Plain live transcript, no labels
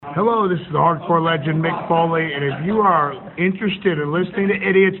Hello, this is the hardcore legend Mick Foley, and if you are interested in listening to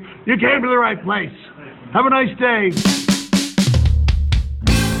idiots, you came to the right place. Have a nice day.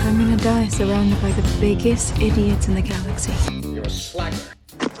 I'm gonna die surrounded by the biggest idiots in the galaxy. You're a slacker.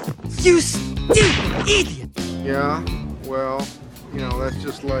 You stupid idiot! Yeah, well, you know, that's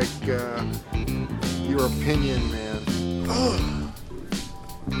just like, your opinion, man. Oh,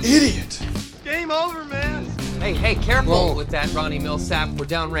 idiot. Game over, man. Hey, careful with that Ronnie Millsap. We're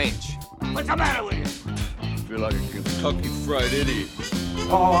downrange. What's the matter with you? I feel like a Kentucky Fried Idiot.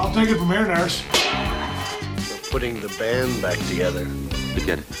 Oh, I'll take it from here, nurse. We're putting the band back together.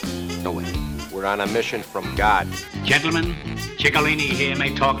 Forget it. No way. We're on a mission from God. Gentlemen, Ciccolini here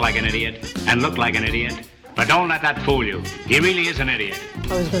may talk like an idiot and look like an idiot, but don't let that fool you. He really is an idiot.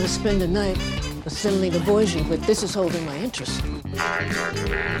 I was going to spend a night assembling a Voyaging, but this is holding my interest.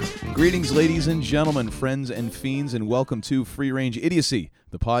 Greetings, ladies and gentlemen, friends and fiends, and welcome to Free Range Idiocy,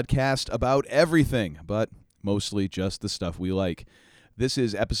 the podcast about everything, but mostly just the stuff we like. This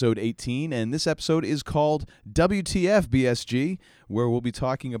is episode 18, and this episode is called WTF BSG, where we'll be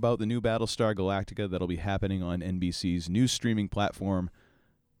talking about the new Battlestar Galactica that'll be happening on NBC's new streaming platform,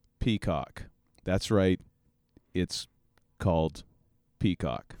 Peacock. That's right, it's called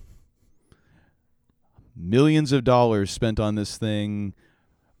Peacock. Millions of dollars spent on this thing.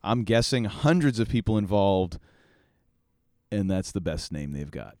 I'm guessing hundreds of people involved, and that's the best name they've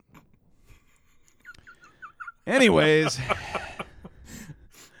got. Anyways,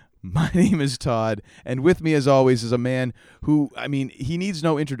 my name is Todd, and with me as always is a man who, he needs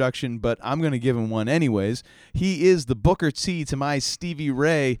no introduction, but I'm going to give him one anyways. He is the Booker T to my Stevie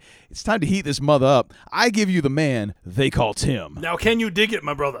Ray. It's time to heat this mother up. I give you the man they call Tim. Now can you dig it,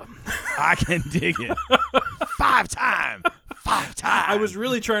 my brother? I can dig it. 5 times. I was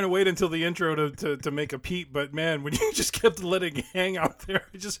really trying to wait until the intro to make a peep, but man, when you just kept letting it hang out there,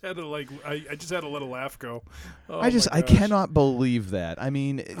 I just had to I just had to let a laugh go. Oh, I cannot believe that.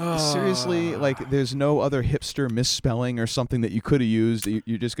 Seriously, there's no other hipster misspelling or something that you could have used.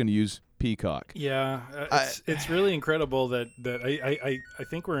 You're just going to use Peacock. Yeah, it's really incredible that I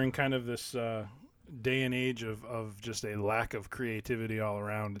think we're in kind of this day and age of just a lack of creativity all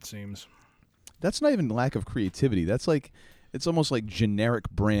around, it seems. That's not even lack of creativity. That's it's almost like generic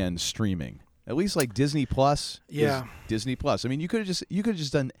brand streaming. At least like Disney Plus. Yeah. Is Disney Plus. You could have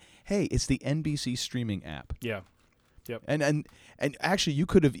just done, hey, it's the NBC streaming app. Yeah. Yep. And actually you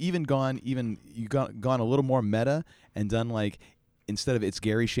could have even gone a little more meta and done instead of it's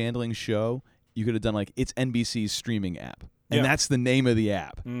Gary Shandling's show, you could have done it's NBC's streaming app. And that's the name of the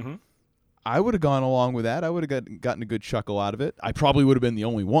app. Mm-hmm. I would have gone along with that. I would have gotten a good chuckle out of it. I probably would have been the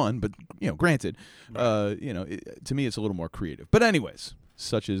only one, but granted, to me it's a little more creative. But anyways,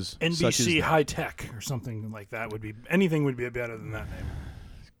 such as NBC High Tech or something like that anything would be better than that name.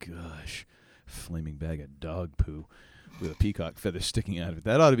 Gosh, flaming bag of dog poo with a peacock feather sticking out of it.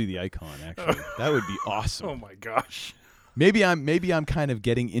 That ought to be the icon. Actually, that would be awesome. Oh my gosh. Maybe I'm kind of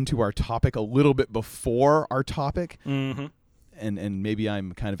getting into our topic a little bit before our topic. Mm-hmm. And maybe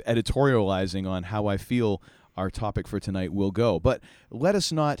I'm kind of editorializing on how I feel our topic for tonight will go. But let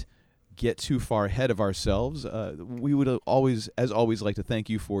us not get too far ahead of ourselves. We would always like to thank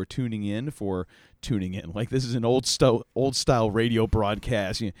you for tuning in. Like this is an old style radio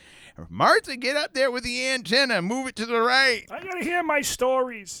broadcast. Martha, get up there with the antenna. Move it to the right. I gotta hear my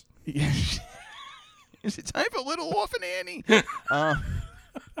stories. Is it time for Little Orphan Annie?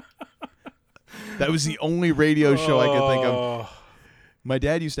 That was the only radio show I could think of. My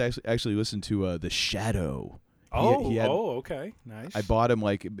dad used to actually listen to The Shadow. He had, okay, nice. I bought him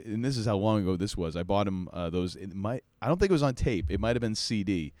and this is how long ago this was. I bought him those. I don't think it was on tape. It might have been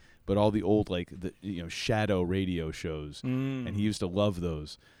CD, but all the old Shadow radio shows, and he used to love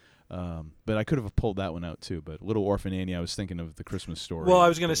those. But I could have pulled that one out too. But Little Orphan Annie, I was thinking of The Christmas Story. Well, I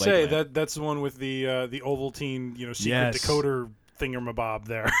was going to say that's the one with the Ovaltine, secret decoder thingamabob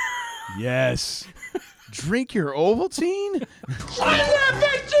there. Yes. Drink your Ovaltine? I love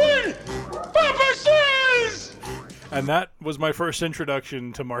 18! Papa says! And that was my first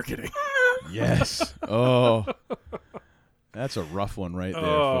introduction to marketing. Yes. Oh. That's a rough one right there,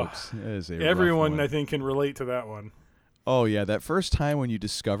 folks. That is a everyone, rough one. I think, can relate to that one. Oh, yeah. That first time when you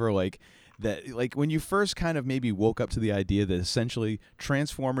discover, that when you first kind of maybe woke up to the idea that essentially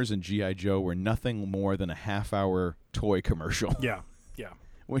Transformers and G.I. Joe were nothing more than a half-hour toy commercial. Yeah.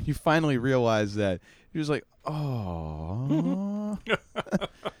 When you finally realize that, you're just like, oh.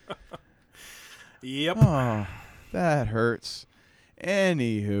 Yep. Oh, that hurts.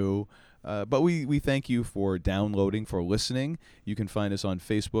 Anywho, but we thank you for downloading, for listening. You can find us on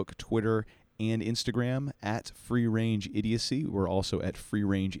Facebook, Twitter, and Instagram at Free Range Idiocy. We're also at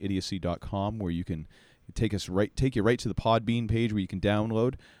freerangeidiocy.com, where you can take you right to the Podbean page where you can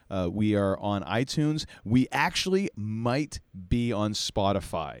download. We are on iTunes. We actually might be on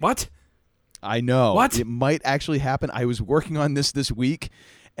Spotify. What? I know. What? It might actually happen. I was working on this week,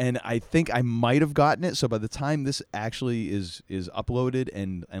 and I think I might have gotten it. So by the time this actually is uploaded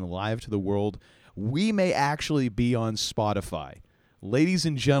and live to the world, we may actually be on Spotify. Ladies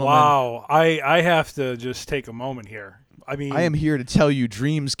and gentlemen. Wow. I have to just take a moment here. I mean, I am here to tell you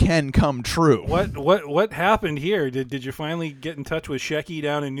dreams can come true. What happened here? Did you finally get in touch with Shecky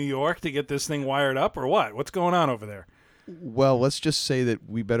down in New York to get this thing wired up, or what? What's going on over there? Well, let's just say that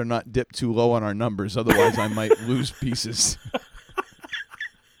we better not dip too low on our numbers, otherwise I might lose pieces.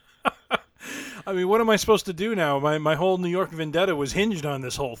 I mean, what am I supposed to do now? My whole New York vendetta was hinged on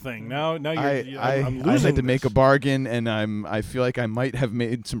this whole thing. Now I'm losing. I had to make a bargain, and I feel like I might have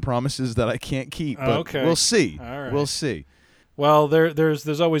made some promises that I can't keep. But okay. We'll see. All right. We'll see. Well,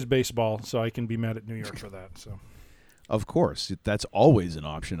 there's always baseball, so I can be mad at New York for that. So, of course, that's always an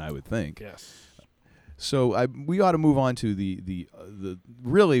option, I would think. Yes. So we ought to move on to the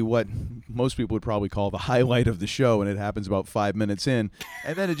really what most people would probably call the highlight of the show, and it happens about 5 minutes in,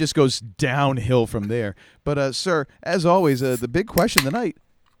 and then it just goes downhill from there. But, sir, as always, the big question tonight,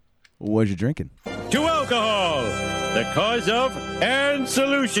 what you drinking? To alcohol, the cause of and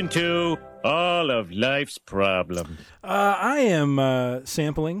solution to all of life's problems. I am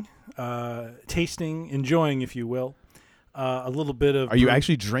sampling, tasting, enjoying, if you will. A little bit of. Are you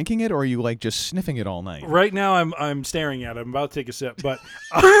actually drinking it, or are you like just sniffing it all night? Right now, I'm staring at it. I'm about to take a sip, but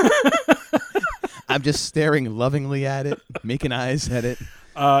I'm just staring lovingly at it, making eyes at it,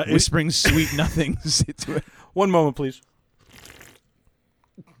 whispering sweet nothings into it. One moment, please.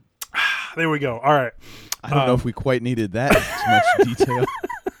 There we go. All right. I don't know if we quite needed that much detail.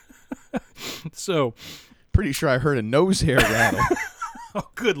 So, pretty sure I heard a nose hair rattle. Oh,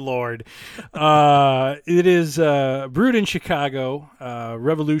 good Lord. It is brewed in Chicago,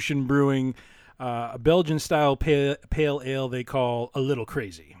 Revolution Brewing, a Belgian-style pale ale they call A Little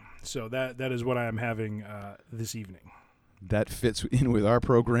Crazy. So that is what I am having this evening. That fits in with our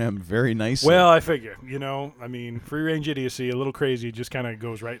program very nicely. Well, I figure. Free-range idiocy, A Little Crazy just kind of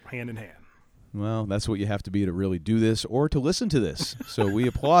goes right hand in hand. Well, that's what you have to be to really do this or to listen to this. So we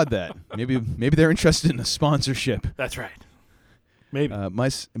applaud that. Maybe they're interested in a sponsorship. That's right. Maybe.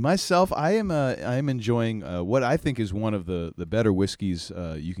 Myself, I am enjoying what I think is one of the better whiskeys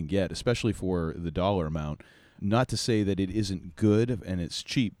you can get, especially for the dollar amount. Not to say that it isn't good and it's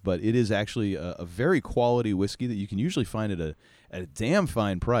cheap, but it is actually a very quality whiskey that you can usually find at a damn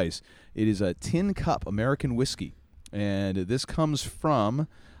fine price. It is a Tin Cup American whiskey, and this comes from,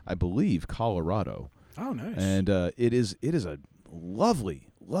 I believe, Colorado. Oh, nice. And it is a lovely,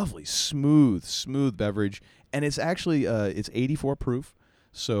 smooth beverage. And it's actually it's 84 proof,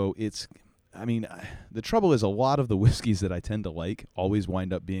 so it's. I mean, the trouble is a lot of the whiskeys that I tend to like always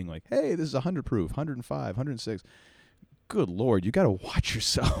wind up being like, hey, this is 100 proof, 105, 106. Good Lord, you got to watch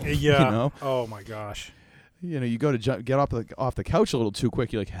yourself. Yeah. You know? Oh my gosh. You go to get off the couch a little too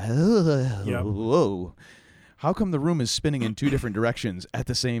quick. You're like, whoa. How come the room is spinning in two different directions at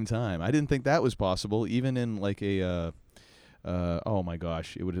the same time? I didn't think that was possible, even in like a. Oh my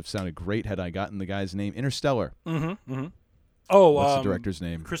gosh, it would have sounded great had I gotten the guy's name. Interstellar. Mm-hmm. Mm-hmm. Oh, what's the director's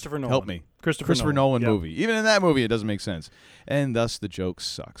name? Christopher Nolan. Help me. Christopher Nolan yep. movie. Even in that movie, it doesn't make sense, and thus the joke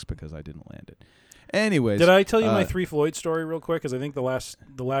sucks because I didn't land it. Anyways, did I tell you my Three Floyds story real quick? Because I think the last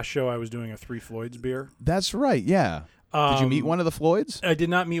show I was doing a Three Floyds beer. That's right. Yeah. Did you meet one of the Floyds? I did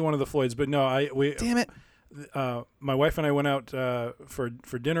not meet one of the Floyds, but no, Damn it. My wife and I went out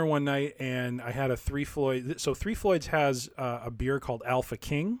for dinner one night, and I had a Three Floyd. So Three Floyds has a beer called Alpha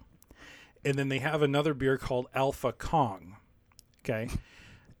King, and then they have another beer called Alpha Kong. Okay,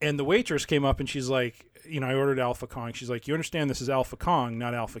 and the waitress came up and she's like, I ordered Alpha Kong. She's like, you understand this is Alpha Kong,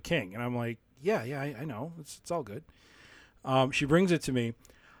 not Alpha King? And I'm like, yeah, I know. It's all good. She brings it to me.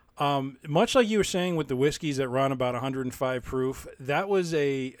 Much like you were saying with the whiskeys that run about 105 proof, that was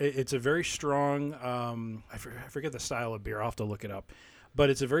it's a very strong, I forget the style of beer. I'll have to look it up.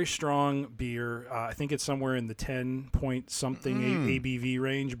 But it's a very strong beer. I think it's somewhere in the 10-point-something ABV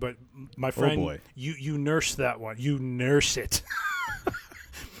range. But my friend, you nurse that one. You nurse it.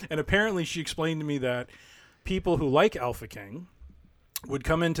 And apparently she explained to me that people who like Alpha King would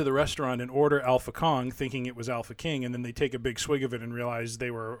come into the restaurant and order Alpha Kong thinking it was Alpha King, and then they take a big swig of it and realize they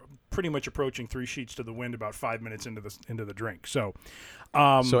were pretty much approaching 3 sheets to the wind about 5 minutes into the drink. So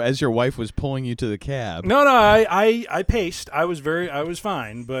as your wife was pulling you to the cab. No, I paced. I was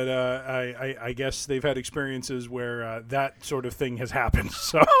fine, but I guess they've had experiences where that sort of thing has happened.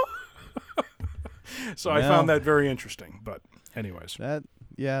 So So I found that very interesting. But anyways, that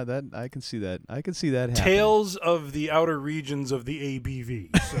I can see that. I can see that happening. Tales of the outer regions of the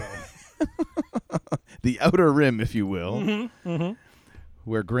ABV. So the outer rim, if you will, mm-hmm.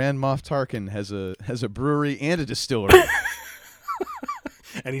 where Grand Moff Tarkin has a brewery and a distillery.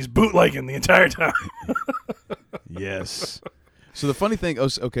 And he's bootlegging the entire time. Yes. So the funny thing,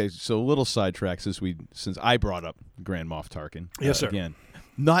 okay, so a little sidetrack since I brought up Grand Moff Tarkin. Yes, sir. Again,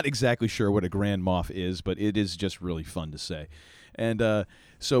 not exactly sure what a Grand Moff is, but it is just really fun to say. And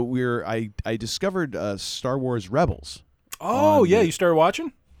so I discovered Star Wars Rebels. Oh, yeah, you started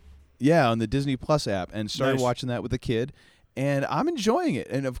watching? Yeah, on the Disney Plus app, and started Nice. watching that with the kid. And I'm enjoying it.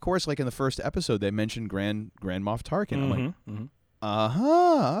 And of course, like in the first episode, they mentioned Grand Moff Tarkin. I'm like,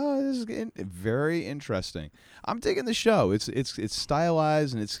 this is getting very interesting. I'm digging the show. It's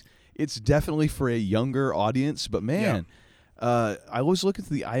stylized, and it's definitely for a younger audience. But man, I was looking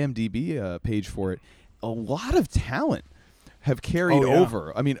through the IMDb page for it. A lot of talent have carried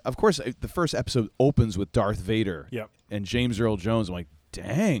over. I mean, of course, the first episode opens with Darth Vader and James Earl Jones. I'm like,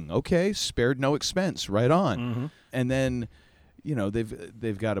 dang, okay, spared no expense, right on. Mm-hmm. And then, you know,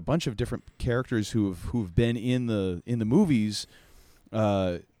 they've got a bunch of different characters who've been in the movies.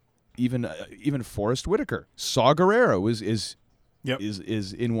 Even Forrest Whitaker, Saw Gerrera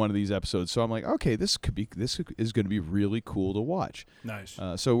is in one of these episodes. So I'm like, okay, this is going to be really cool to watch. Nice.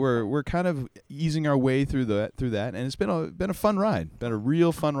 So we're kind of easing our way through that, and it's been a fun ride, been a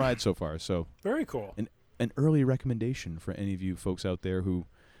real fun ride so far. So very cool. An early recommendation for any of you folks out there who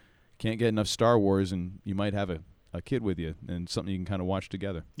can't get enough Star Wars, and you might have a kid with you, and something you can kind of watch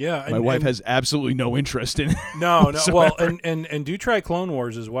together. Yeah, my wife has absolutely no interest in it. No. Well, and do try Clone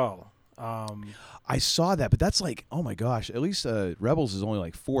Wars as well. I saw that, but that's like, oh my gosh, at least Rebels is only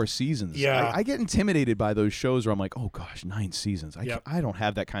like 4 seasons. Yeah, I get intimidated by those shows where I'm like, oh gosh, 9 seasons. I don't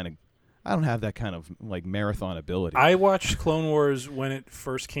have that kind of like marathon ability. I watched Clone Wars when it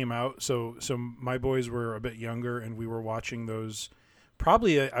first came out, so my boys were a bit younger, and we were watching those.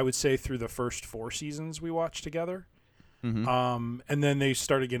 Probably, I would say, through the first 4 seasons we watched together. Mm-hmm. And then they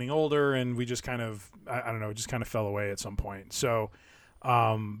started getting older, and we just kind of, I don't know, just kind of fell away at some point. So,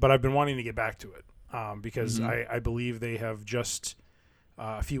 but I've been wanting to get back to it because I believe they have just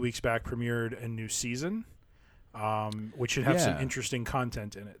a few weeks back premiered a new season, which should have some interesting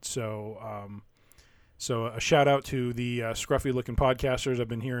content in it. So a shout out to the scruffy looking podcasters. I've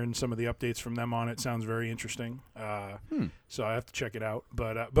been hearing some of the updates from them on it. Sounds very interesting. So I have to check it out.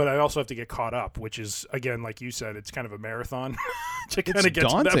 But I also have to get caught up, which is, again, like you said, it's kind of a marathon. To kind of get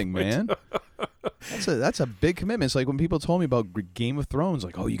daunting, to that man. That's a big commitment. It's like when people told me about Game of Thrones,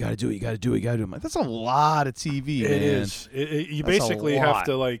 like, oh, you got to do it. I'm like, that's a lot of TV, man. It is. You basically have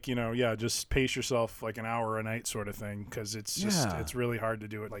to, like, just pace yourself like an hour a night sort of thing, because it's it's really hard to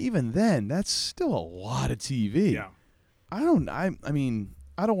do it. Like, even then, that's still a lot of TV. Yeah. I don't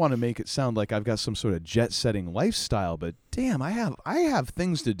want to make it sound like I've got some sort of jet-setting lifestyle, but damn, I have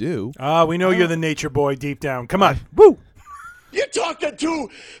things to do. We know you're the nature boy deep down. Come on. Woo! You're talking to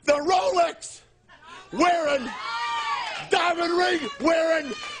the Rolex wearing, diamond ring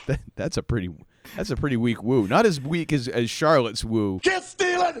wearing. That's a pretty weak woo. Not as weak as Charlotte's woo. Kiss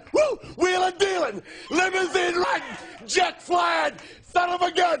stealing, woo, wheeling dealing, limousine riding, jet flying, son of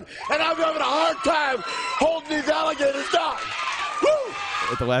a gun, and I'm having a hard time holding these alligators down. Woo!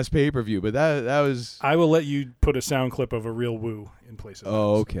 At the last pay-per-view, but that was. I will let you put a sound clip of a real woo in place of that.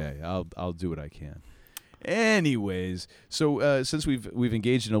 Oh, okay. I'll do what I can. Anyways, so since we've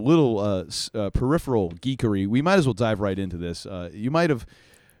engaged in a little peripheral geekery, we might as well dive right into this. You might have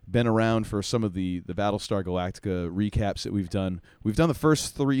been around for some of the Battlestar Galactica recaps that we've done. We've done the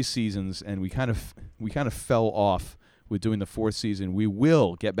first 3 seasons, and we kind of fell off with doing the 4th season. We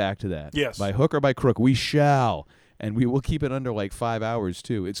will get back to that. Yes. By hook or by crook, we shall. And we will keep it under like 5 hours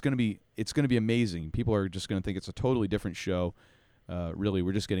too. It's gonna be amazing. People are just gonna think it's a totally different show. Really,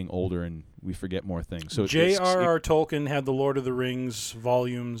 we're just getting older and we forget more things. So J.R.R. Tolkien had the Lord of the Rings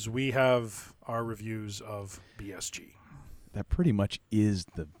volumes. We have our reviews of BSG. That pretty much is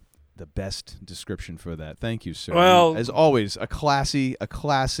the best description for that. Thank you, sir. Well, as always, a classy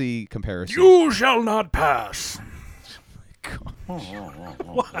comparison. You shall not pass.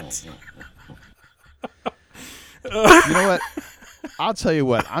 What? You know what? I'll tell you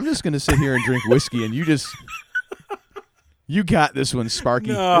what. I'm just going to sit here and drink whiskey, and you got this one, Sparky.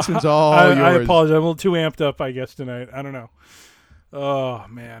 No, this one's all yours. I apologize. I'm a little too amped up, I guess, tonight. I don't know. Oh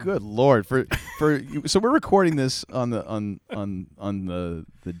man. Good Lord. So we're recording this on the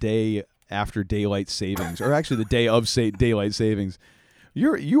day after daylight savings, or actually the day of daylight savings.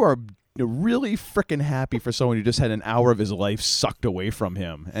 You are really freaking happy for someone who just had an hour of his life sucked away from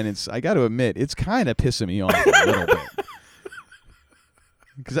him. And I got to admit, it's kind of pissing me off a little bit.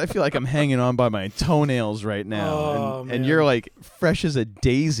 Because I feel like I'm hanging on by my toenails right now, and you're like fresh as a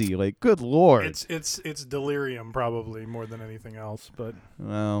daisy. Like, good Lord, it's delirium probably more than anything else. But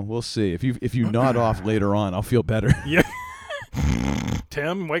well, we'll see. If you nod off later on, I'll feel better. Yeah,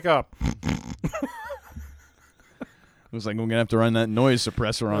 Tim, wake up. Looks like we're gonna have to run that noise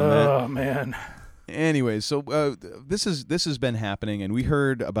suppressor on that. Oh man. Anyway, so this has been happening, and we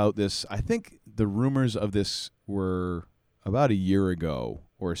heard about this. I think the rumors of this were about a year ago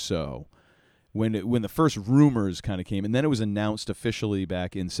or so, when the first rumors kind of came, and then it was announced officially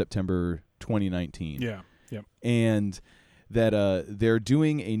back in September 2019. Yeah, yep. And that they're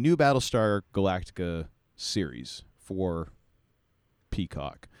doing a new Battlestar Galactica series for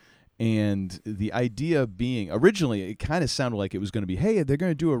Peacock. And the idea being, originally, it kind of sounded like it was going to be, hey, they're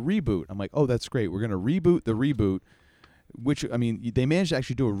going to do a reboot. I'm like, oh, that's great. We're going to reboot the reboot, which, I mean, they managed to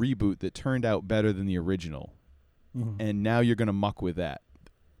actually do a reboot that turned out better than the original. Mm-hmm. And now you're going to muck with that.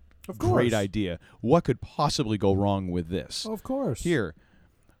 Of course. Great idea. What could possibly go wrong with this? Of course. Here's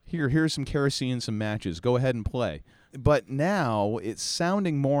some kerosene, some matches. Go ahead and play. But now it's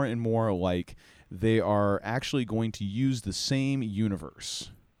sounding more and more like they are actually going to use the same universe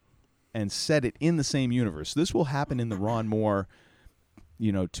and set it in the same universe. This will happen in the Ron Moore,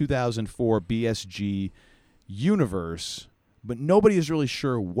 2004 BSG universe, but nobody is really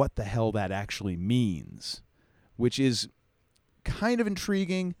sure what the hell that actually means, which is kind of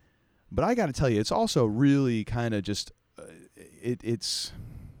intriguing. But I got to tell you, it's also really kind of just, it's,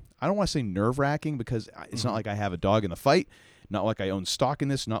 I don't want to say nerve-wracking because it's not like I have a dog in the fight, not like I own stock in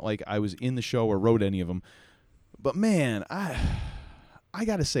this, not like I was in the show or wrote any of them. But man, I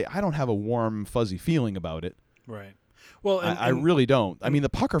got to say, I don't have a warm, fuzzy feeling about it. Right. Well, I really don't. I mean, the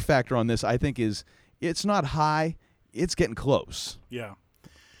pucker factor on this, I think, it's not high. It's getting close. Yeah.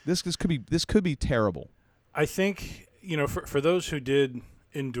 This could be terrible. I think, for those who did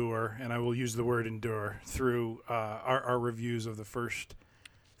endure, and I will use the word endure, through our reviews of the first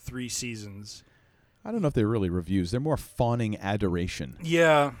 3 seasons. I don't know if they're really reviews. They're more fawning adoration.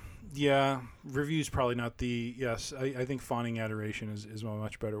 Yeah. Reviews probably not the, yes, I think fawning adoration is a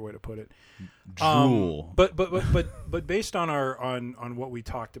much better way to put it. Drool. But based on on what we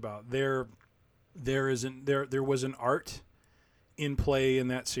talked about, there was an art in play in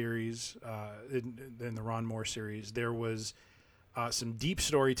that series, in the Ron Moore series. There was some deep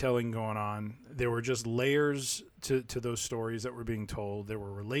storytelling going on. There were just layers to those stories that were being told. There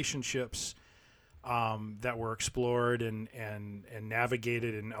were relationships that were explored and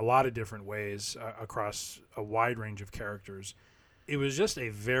navigated in a lot of different ways across a wide range of characters. It was just a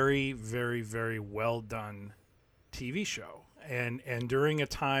very, very, very well done TV show. And during a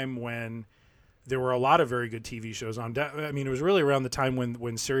time when there were a lot of very good TV shows on. I mean, it was really around the time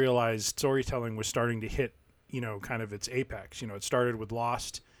when serialized storytelling was starting to hit, kind of its apex. It started with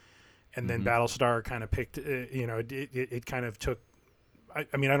Lost, and then Battlestar kind of picked, it kind of took.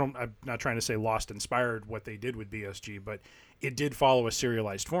 I'm not trying to say Lost inspired what they did with BSG, but it did follow a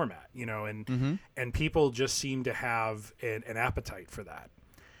serialized format, and people just seem to have an appetite for that.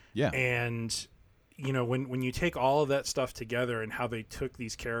 Yeah. And, when you take all of that stuff together and how they took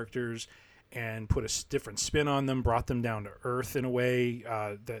these characters and put a different spin on them, brought them down to earth in a way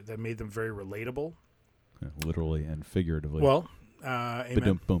that made them very relatable. Literally and figuratively. Well,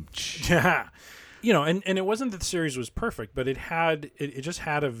 amen. Yeah. And it wasn't that the series was perfect, but it just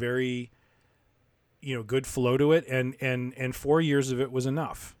had a very, good flow to it, and 4 years of it was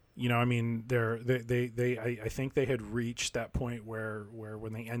enough. I think they had reached that point where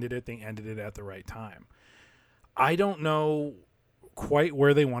when they ended it at the right time. I don't know quite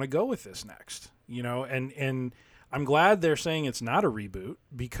where they want to go with this next, and I'm glad they're saying it's not a reboot,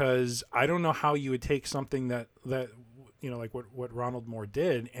 because I don't know how you would take something that like what Ronald Moore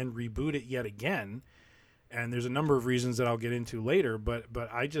did and reboot it yet again. And there's a number of reasons that I'll get into later, but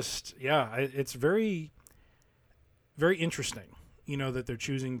I just, it's very, very interesting, that they're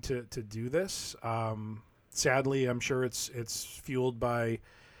choosing to do this. Sadly, I'm sure it's fueled by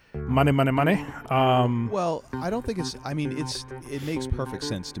money. Well, I don't think it makes perfect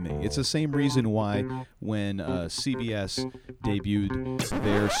sense to me. It's the same reason why when CBS debuted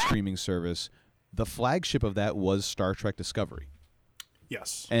their streaming service, the flagship of that was Star Trek Discovery.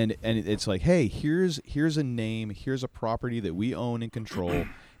 Yes. And it's like, hey, here's a name, here's a property that we own and control,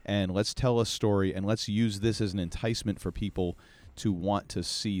 and let's tell a story, and let's use this as an enticement for people to want to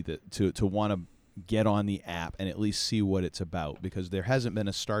see that, to want to get on the app and at least see what it's about, because there hasn't been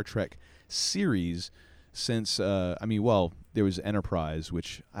a Star Trek series since there was Enterprise,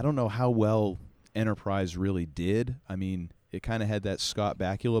 which I don't know how well Enterprise really did. I mean, it kind of had that Scott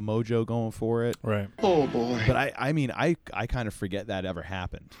Bakula mojo going for it. Right. Oh boy. But I kind of forget that ever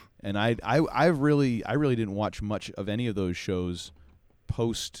happened. And I really didn't watch much of any of those shows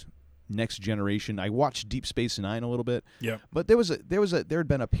post Next Generation. I watched Deep Space Nine a little bit. Yeah. But there had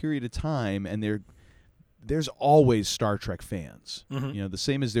been a period of time, and there's always Star Trek fans. Mm-hmm. You know, the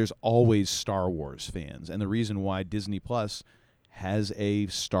same as there's always Star Wars fans. And the reason why Disney Plus has a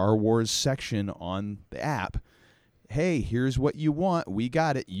Star Wars section on the app. Hey, here's what you want. We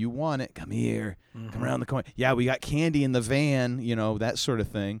got it. You want it. Come here. Come around the corner. Yeah, we got candy in the van, you know, that sort of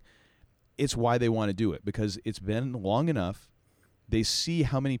thing. It's why they want to do it, because it's been long enough. They see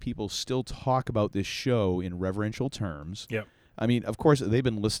how many people still talk about this show in reverential terms. Yep. I mean, of course, they've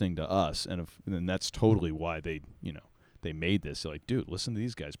been listening to us, and that's totally why they made this. They're like, dude, listen to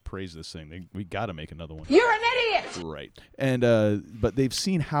these guys praise this thing. We got to make another one. You're an idiot! Right. And but they've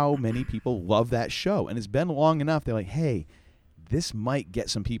seen how many people love that show, and it's been long enough. They're like, hey, this might get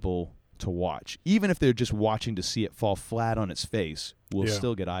some people to watch. Even if they're just watching to see it fall flat on its face, we'll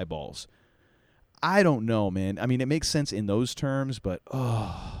still get eyeballs. I don't know, man. I mean, it makes sense in those terms, but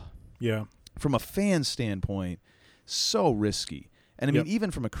from a fan standpoint, so risky. And I mean,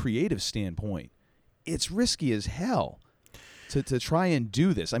 even from a creative standpoint, it's risky as hell to try and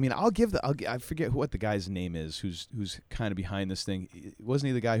do this. I mean, I forget what the guy's name is who's kind of behind this thing. Wasn't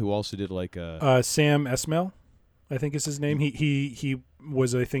he the guy who also did like Sam Esmail, I think is his name. He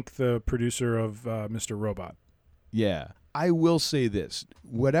was, I think, the producer of Mr. Robot. Yeah. I will say this.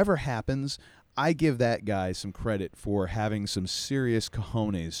 Whatever happens, I give that guy some credit for having some serious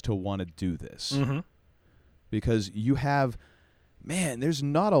cojones to want to do this. Mm-hmm. Because you have, man, there's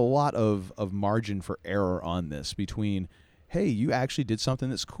not a lot of margin for error on this between, hey, you actually did something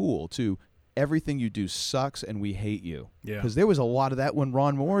that's cool, to everything you do sucks and we hate you. Yeah. Because there was a lot of that when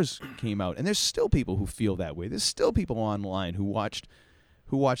Ron Moore's came out. And there's still people who feel that way. There's still people online who watched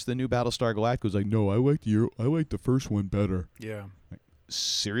the new Battlestar Galactica was like, no, I like the first one better. Yeah. Like,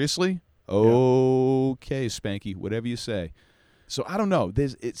 seriously? Okay, Spanky, whatever you say. So I don't know.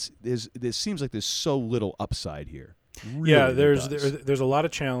 There seems like there's so little upside here. Really, there's a lot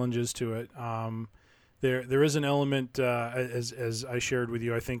of challenges to it. There is an element, as I shared with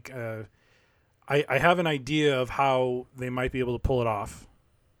you. I think I have an idea of how they might be able to pull it off,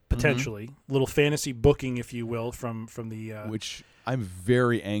 potentially. Little fantasy booking, if you will, from the which I'm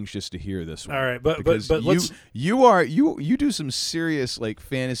very anxious to hear this one. All right, but you do some serious like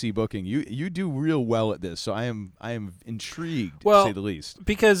fantasy booking. You do real well at this, so I am intrigued, to say the least.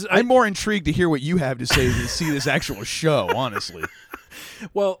 Because I'm more intrigued to hear what you have to say than see this actual show, honestly.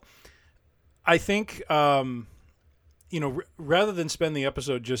 Well, I think rather than spend the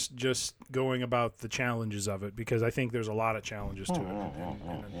episode just going about the challenges of it, because I think there's a lot of challenges to it,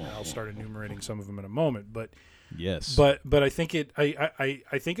 and I'll start enumerating some of them in a moment. But yes, but I think I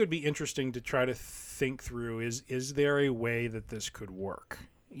think it would be interesting to try to think through is there a way that this could work?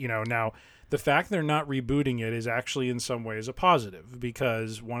 Now the fact they're not rebooting it is actually in some ways a positive,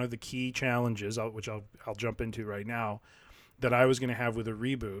 because one of the key challenges, which I'll jump into right now, that I was going to have with a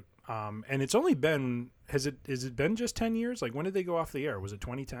reboot, and it's only been has it been just 10 years? Like, when did they go off the air? Was it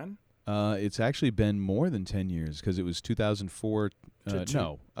 2010? It's actually been more than 10 years, because it was 2004.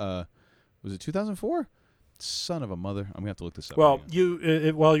 Was it 2004? Son of a mother! I'm gonna have to look this up. Well,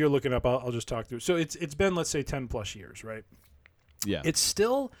 while you're looking up, I'll just talk through. So it's been, let's say, 10 plus years, right? Yeah. It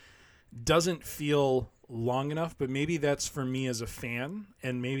still doesn't feel long enough, but maybe that's for me as a fan,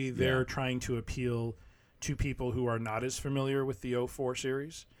 and maybe they're trying to appeal to people who are not as familiar with the 04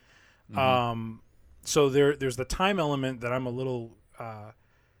 series. Mm-hmm. So there's the time element that I'm a little,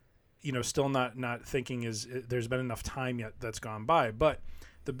 still not thinking there's been enough time yet that's gone by. But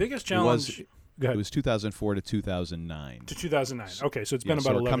the biggest challenge... It was 2004 to 2009. To 2009. Okay, so it's been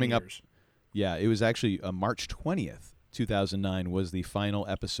about 11 years. Yeah, it was actually March 20th, 2009 was the final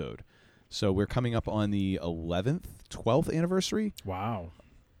episode. So we're coming up on the 12th anniversary. Wow.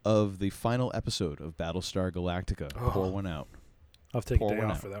 Of the final episode of Battlestar Galactica. Oh. Pour one out. I'll take a day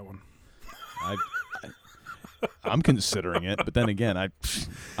off for that one. I'm considering it, but then again,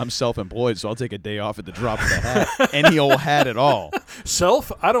 I'm self-employed, so I'll take a day off at the drop of a hat. Any old hat at all.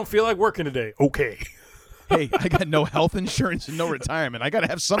 I don't feel like working today. Okay. Hey, I got no health insurance and no retirement. I got to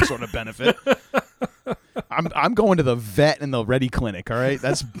have some sort of benefit. I'm going to the vet and the Ready Clinic, all right?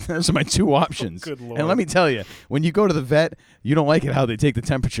 Those are my two options. Good Lord. And let me tell you, when you go to the vet, you don't like it how they take the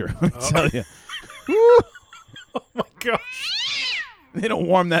temperature. Let me tell you. Oh, my gosh. They don't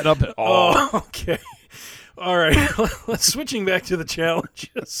warm that up at all. Oh, okay. All right. Switching back to the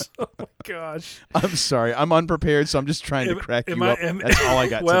challenges. Oh, my gosh. I'm sorry. I'm unprepared, so I'm just trying to crack you up. That's all I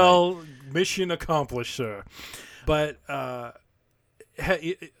got well, tonight. Mission accomplished, sir. But the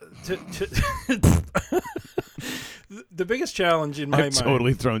biggest challenge in my mind... I've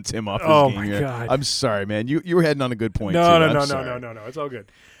totally thrown Tim off his game my here. God. I'm sorry, man. You were heading on a good point, No. It's all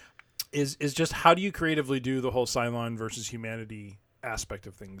good. Is just how do you creatively do the whole Cylon versus humanity aspect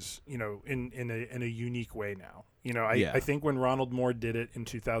of things, in a unique way now? I think when Ronald Moore did it in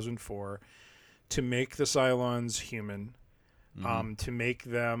 2004 to make the Cylons human, to make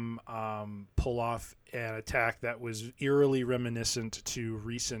them pull off an attack that was eerily reminiscent to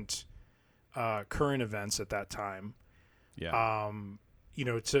recent current events at that time. Yeah.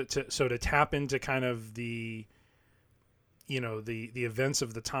 To tap into kind of the events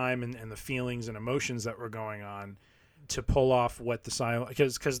of the time and the feelings and emotions that were going on, to pull off what the Cylons,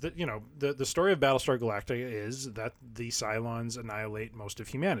 because the story of Battlestar Galactica is that the Cylons annihilate most of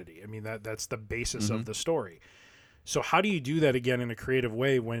humanity. I mean, that's the basis of the story. So how do you do that again in a creative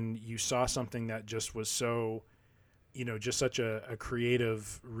way when you saw something that just was so, just such a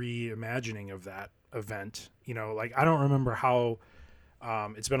creative reimagining of that event? I don't remember how.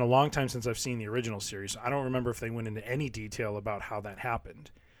 It's been a long time since I've seen the original series. I don't remember if they went into any detail about how that happened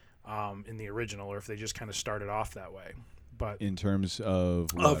in the original, or if they just kind of started off that way. But in terms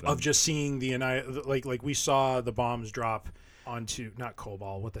of just seeing the like we saw the bombs drop onto not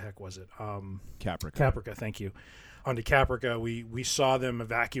Cobalt. What the heck was it? Caprica. Caprica. Thank you. Onto Caprica, we saw them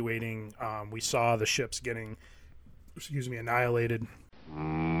evacuating. We saw the ships getting, annihilated.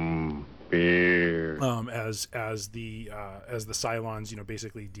 Beer. As the Cylons,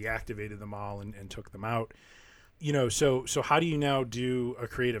 basically deactivated them all and took them out. So how do you now do a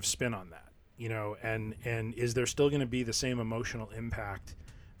creative spin on that? And is there still going to be the same emotional impact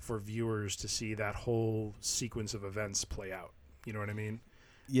for viewers to see that whole sequence of events play out? You know what I mean?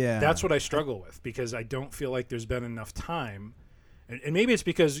 Yeah. That's what I struggle with, because I don't feel like there's been enough time. And maybe it's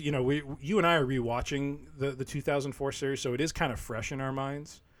because, you and I are rewatching the 2004 series, so it is kind of fresh in our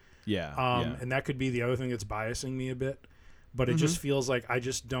minds. Yeah. And that could be the other thing that's biasing me a bit. But it just feels like I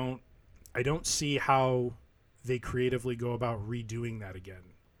don't see how they creatively go about redoing that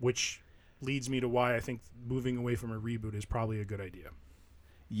again, which leads me to why I think moving away from a reboot is probably a good idea.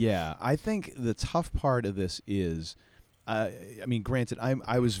 Yeah, I think the tough part of this is, granted,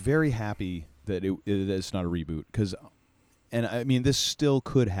 I was very happy that it's not a reboot, this still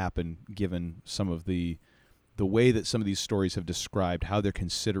could happen given some of the way that some of these stories have described how they're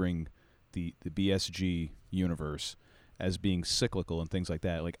considering the BSG universe as being cyclical and things like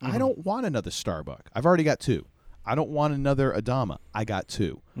that. Like, I don't want another Starbuck. I've already got 2. I don't want another Adama. I got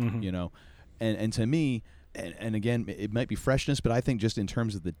 2. And to me, and again, it might be freshness, but I think just in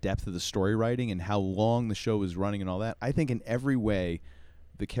terms of the depth of the story writing and how long the show is running and all that, I think in every way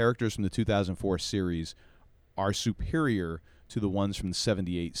the characters from the 2004 series are superior to the ones from the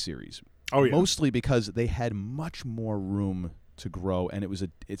 78 series. Oh, yeah. Mostly because they had much more room to grow, and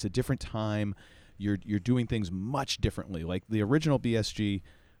it's a different time. You're doing things much differently. Like the original BSG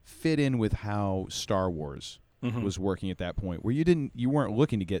fit in with how Star Wars was working at that point, where you weren't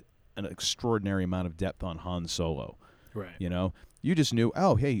looking to get an extraordinary amount of depth on Han Solo. Right. You just knew,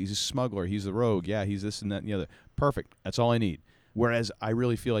 oh, hey, he's a smuggler, he's a rogue, yeah, he's this and that and the other. Perfect. That's all I need. Whereas I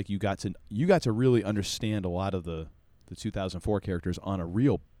really feel like you got to really understand a lot of the 2004 characters on a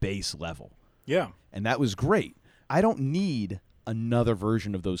real base level. Yeah. And that was great. I don't need another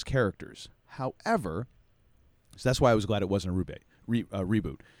version of those characters. However, so that's why I was glad it wasn't a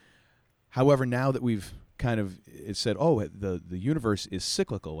reboot. However, now that we've kind of said, oh, the universe is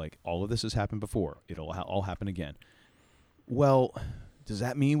cyclical, like all of this has happened before, it'll all happen again. Well, does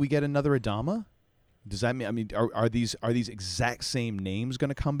that mean we get another Adama? Does that mean, are these exact same names going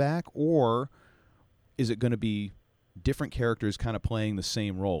to come back, or is it going to be different characters kind of playing the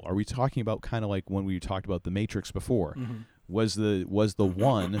same role? Are we talking about kind of like when we talked about the Matrix before? Was the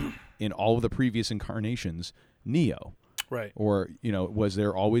one in all of the previous incarnations Neo? Right. Or, was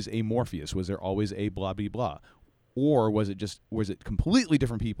there always a Morpheus? Was there always a blah, blah, blah? Or was it completely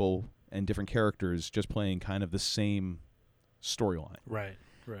different people and different characters just playing kind of the same storyline? Right.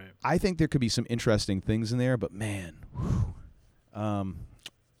 I think there could be some interesting things in there, but man, I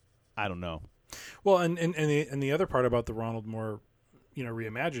don't know. Well, and the other part about the Ronald Moore,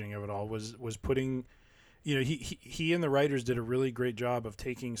 reimagining of it all was putting, he and the writers did a really great job of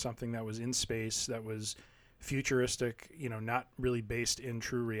taking something that was in space, that was futuristic, not really based in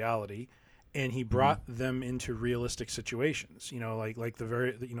true reality, and he brought them into realistic situations. Like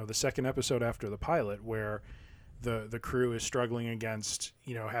the second episode after the pilot, where the crew is struggling against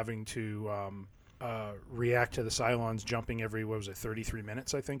having to react to the Cylons jumping every 33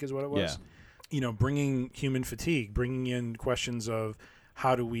 minutes, I think is what it was. Yeah. Bringing human fatigue, bringing in questions of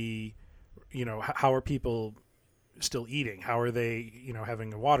how do we, how are people still eating? How are they,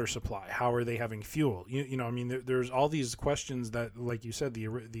 having a water supply? How are they having fuel? There's all these questions that, like you said,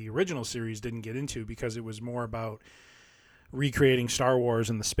 the original series didn't get into because it was more about recreating Star Wars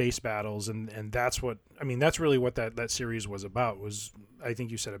and the space battles, and that's really what that series was about. Was, I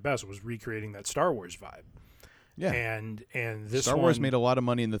think you said it best, was recreating that Star Wars vibe. Yeah. And this Star Wars made a lot of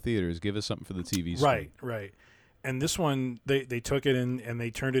money in the theaters. Give us something for the TV screen. Right. And this one, they took it and they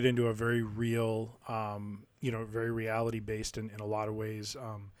turned it into a very real, very reality based in a lot of ways,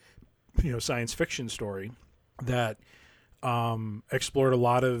 science fiction story that explored a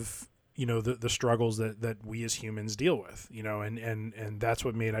lot of the struggles that we as humans deal with, and that's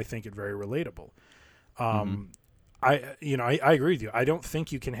what made, I think, it very relatable. I agree with you. I don't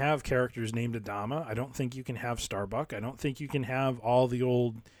think you can have characters named Adama. I don't think you can have Starbuck. I don't think you can have all the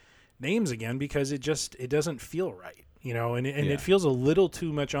old names again because it doesn't feel right, and it feels a little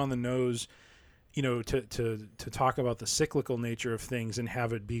too much on the nose, to talk about the cyclical nature of things and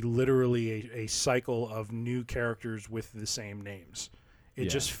have it be literally a cycle of new characters with the same names. It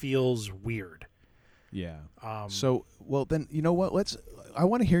just feels weird. Yeah. So, well, then, you know what? I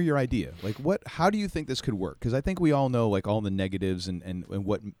want to hear your idea. Like, how do you think this could work? Because I think we all know, like, all the negatives and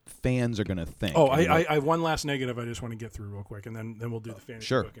what fans are going to think. Oh, I have one last negative I just want to get through real quick, and then we'll do the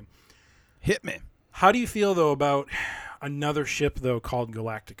fantasy booking. Hit me. How do you feel, though, about another ship, though, called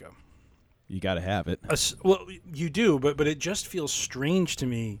Galactica? You got to have it. Well, you do, but it just feels strange to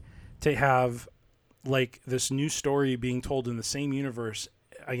me to have, like, this new story being told in the same universe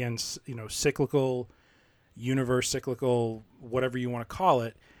against, cyclical universe, cyclical, whatever you want to call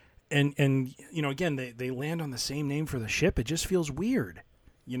it. And again, they land on the same name for the ship. It just feels weird.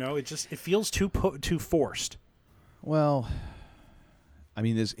 It feels too forced. Well, I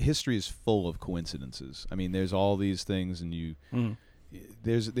mean, history is full of coincidences. I mean, there's all these things, and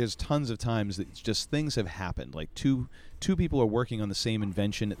there's tons of times that just things have happened. Like two people are working on the same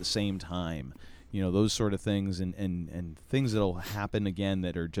invention at the same time. Those sort of things, and things that'll happen again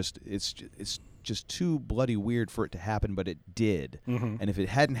that are just it's just too bloody weird for it to happen, but it did. And if it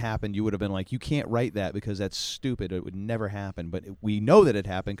hadn't happened, you would have been like, you can't write that because that's stupid. It would never happen. But we know that it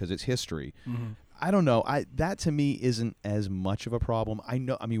happened because it's history. I don't know. That to me isn't as much of a problem. I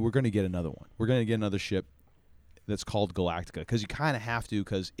mean, we're going to get another one. We're going to get another ship that's called Galactica because you kind of have to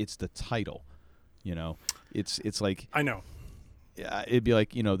because it's the title. It's like, I know. It'd be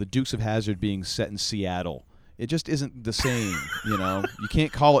like, the Dukes of Hazzard being set in Seattle. It just isn't the same, You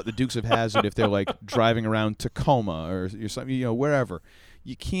can't call it the Dukes of Hazzard if they're like driving around Tacoma or something, wherever.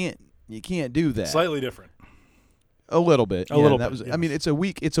 You can't do that. Slightly different. A little bit. A little bit. Yes. I mean, it's a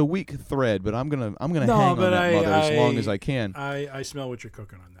weak thread, but I'm gonna hang on that mother as long as I can. I smell what you're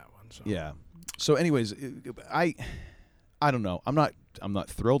cooking on that one. So. Yeah. So, anyways, I don't know. I'm not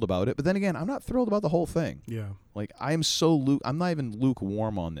thrilled about it, but then again, I'm not thrilled about the whole thing. Yeah. Like I'm not even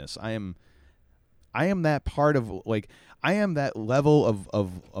lukewarm on this. I am that part of, like, I am that level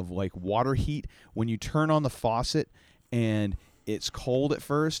of like water heat when you turn on the faucet and it's cold at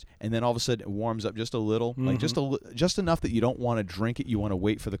first and then all of a sudden it warms up just a little, like just enough that you don't want to drink it. You want to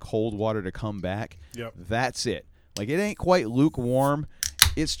wait for the cold water to come back. Yep. That's it. Like it ain't quite lukewarm.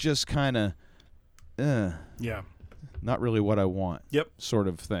 It's just kind of, yeah, not really what I want. Yep. Sort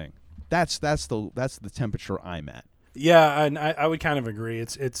of thing. That's the temperature I'm at. Yeah, and I would kind of agree.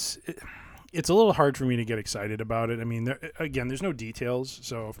 It's a little hard for me to get excited about it. I mean, there's no details,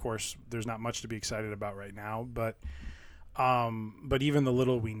 so of course there's not much to be excited about right now. But even the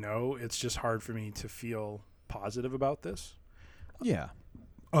little we know, it's just hard for me to feel positive about this. Yeah.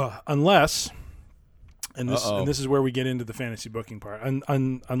 Unless, and this is where we get into the fantasy booking part.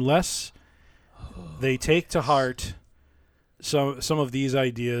 Unless they take to heart some of these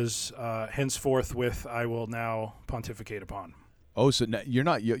ideas, henceforth with I will now pontificate upon. Oh, so now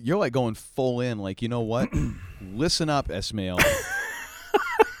you're like going full in, like, you know what? Listen up, Esmail.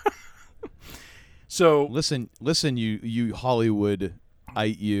 So listen, you Hollywood,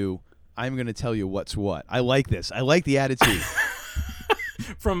 you. I'm going to tell you what's what. I like this. I like the attitude.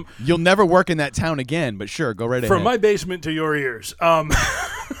 You'll never work in that town again, but sure, go right ahead. From my basement to your ears.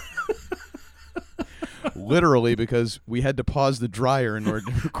 Literally, because we had to pause the dryer in order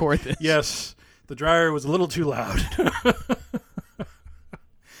to record this. Yes, the dryer was a little too loud.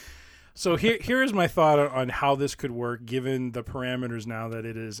 So here is my thought on how this could work, given the parameters now that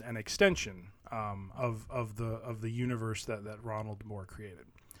it is an extension of the universe that Ronald Moore created.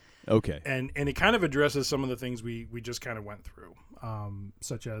 Okay. And it kind of addresses some of the things we just kind of went through.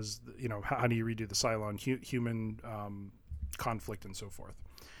 such as, how do you redo the Cylon human conflict and so forth.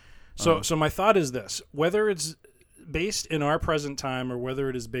 So my thought is this: whether it's based in our present time or whether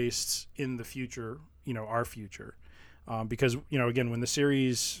it is based in the future, our future, because again, when the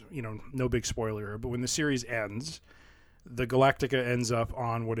series, no big spoiler, but when the series ends, the Galactica ends up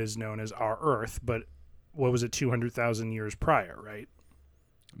on what is known as our Earth, but what was it, 200,000 years prior, right?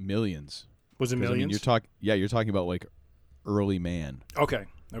 Millions. Was it millions? You're talking about like early man. Okay.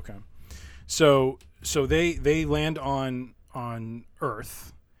 So they land on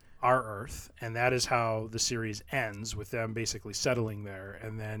Earth, our Earth, and that is how the series ends, with them basically settling there,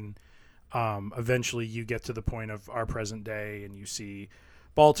 and then eventually you get to the point of our present day, and you see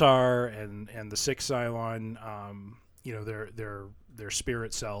Baltar and the six Cylon, their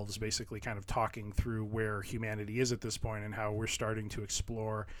spirit selves basically kind of talking through where humanity is at this point and how we're starting to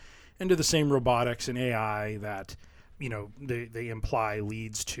explore into the same robotics and AI that they imply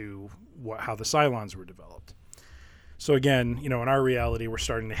leads to how the Cylons were developed. So again, in our reality, we're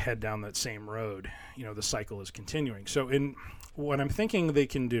starting to head down that same road. The cycle is continuing. So in what I'm thinking they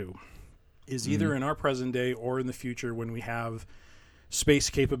can do is either in our present day or in the future, when we have space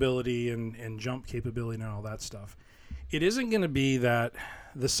capability and jump capability and all that stuff, it isn't going to be that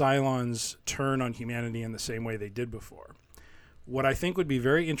the Cylons turn on humanity in the same way they did before. What I think would be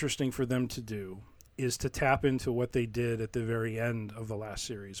very interesting for them to do is to tap into what they did at the very end of the last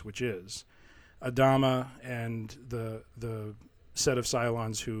series, which is Adama and the set of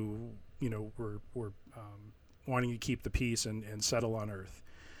Cylons who were wanting to keep the peace and settle on Earth.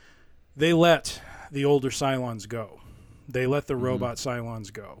 They let the older Cylons go. They let the robot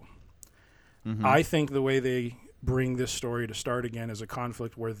Cylons go. I think the way they bring this story to start again is a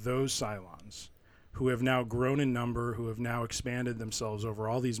conflict where those Cylons, who have now grown in number, who have now expanded themselves over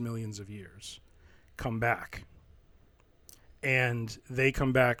all these millions of years, come back. And they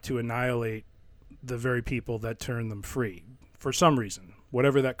come back to annihilate the very people that turned them free, for some reason,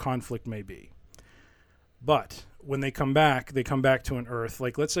 whatever that conflict may be. But when they come back to an Earth,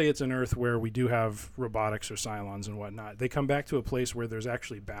 like let's say it's an Earth where we do have robotics or Cylons and whatnot. They come back to a place where there's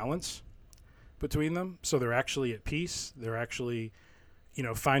actually balance between them. So they're actually at peace. They're actually,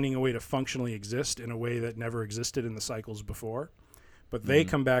 finding a way to functionally exist in a way that never existed in the cycles before. But they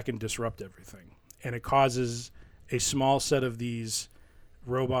come back and disrupt everything. And it causes a small set of these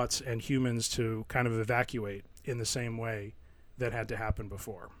robots and humans to kind of evacuate in the same way that had to happen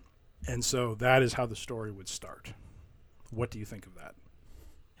before. And so that is how the story would start. What do you think of that?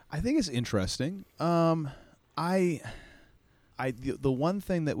 I think it's interesting. The one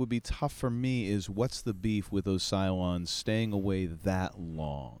thing that would be tough for me is what's the beef with those Cylons staying away that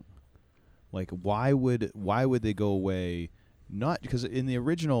long? Like, why would they go away? Not because in the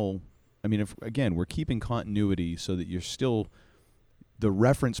original, if we're keeping continuity so that you're still, the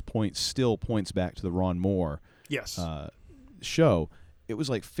reference point still points back to the Ron Moore show. It was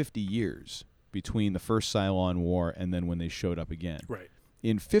like 50 years between the first Cylon War and then when they showed up again. Right.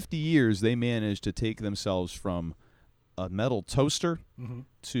 In 50 years, they managed to take themselves from a metal toaster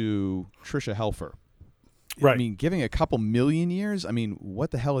to Trisha Helfer. Right. Giving a couple million years,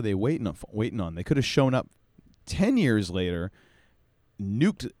 what the hell are they waiting on? They could have shown up 10 years later,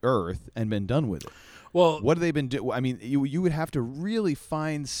 nuked Earth, and been done with it. Well, what have they been doing? You would have to really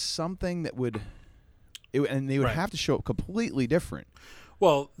find something that would... and they would have to show up completely different.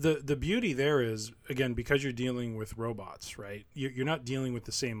 Well, the beauty there is, again, because you're dealing with robots, right? You're not dealing with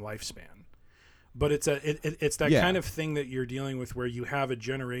the same lifespan. But it's that kind of thing that you're dealing with where you have a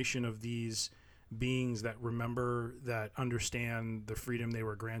generation of these beings that remember, that understand the freedom they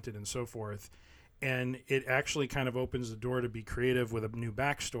were granted and so forth. And it actually kind of opens the door to be creative with a new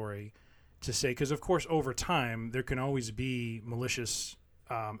backstory to say, because, of course, over time, there can always be malicious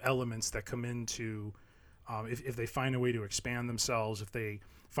elements that come into... if they find a way to expand themselves, if they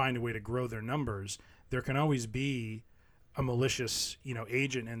find a way to grow their numbers, there can always be a malicious,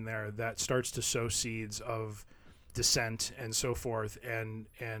 agent in there that starts to sow seeds of dissent and so forth. And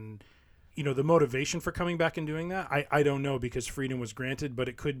the motivation for coming back and doing that, I don't know, because freedom was granted, but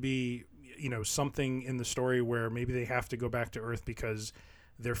it could be, something in the story where maybe they have to go back to Earth because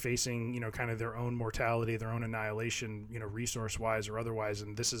they're facing, kind of their own mortality, their own annihilation, resource-wise or otherwise,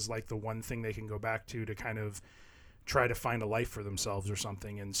 and this is like the one thing they can go back to kind of try to find a life for themselves or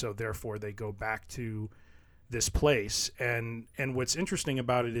something, and so therefore they go back to this place. And what's interesting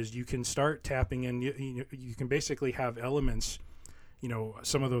about it is you can start tapping in, you can basically have elements,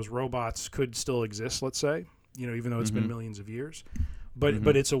 some of those robots could still exist, let's say, even though it's been millions of years,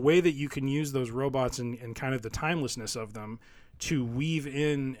 but it's a way that you can use those robots and kind of the timelessness of them to weave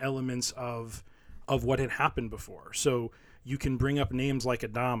in elements of what had happened before. So, You can bring up names like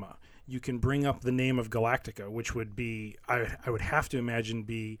Adama. You can bring up the name of Galactica, which would be, I would have to imagine,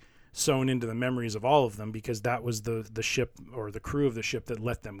 be sewn into the memories of all of them, because that was the ship or the crew of the ship that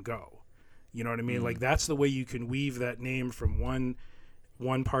let them go. You know what I mean? Like, that's the way you can weave that name from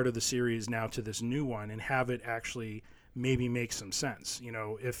one part of the series now to this new one and have it actually maybe make some sense. You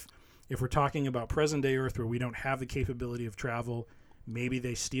know, if we're talking about present day Earth where we don't have the capability of travel, maybe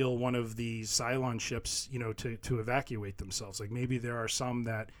they steal one of the Cylon ships, you know, to evacuate themselves. Like, maybe there are some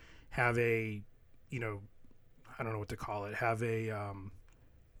that have a, you know, I don't know what to call it, have a,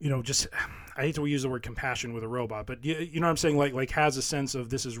 you know, just, I hate to use the word compassion with a robot, but you know what I'm saying? Like has a sense of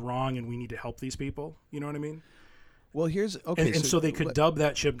this is wrong and we need to help these people. You know what I mean? Well, here's, okay. And so they could dub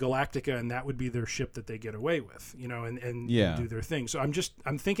that ship Galactica, and that would be their ship that they get away with, you know, and do their thing. So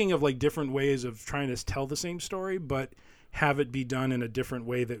I'm thinking of like different ways of trying to tell the same story, but have it be done in a different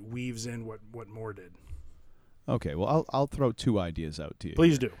way that weaves in what Moore did. Okay, well, I'll throw 2 ideas out to you.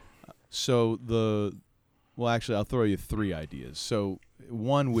 Please do. So actually, I'll throw you 3 ideas. So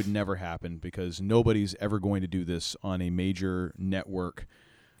one would never happen because nobody's ever going to do this on a major network,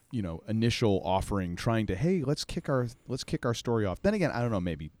 you know, initial offering, trying to, hey, let's kick our story off. Then again, I don't know,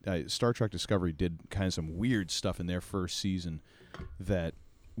 maybe Star Trek Discovery did kind of some weird stuff in their first season that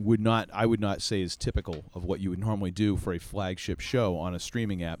I would not say is typical of what you would normally do for a flagship show on a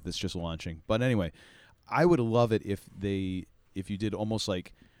streaming app that's just launching. But anyway, I would love it if you did almost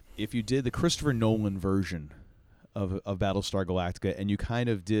like, if you did the Christopher Nolan version of Battlestar Galactica, and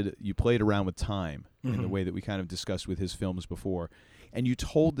you played around with time in the way that we kind of discussed with his films before, and you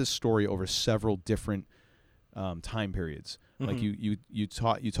told this story over several different time periods. Like you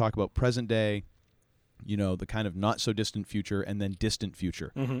talk about present day, you know, the kind of not so distant future, and then distant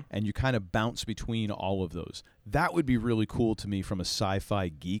future, and you kind of bounce between all of those. That would be really cool to me from a sci-fi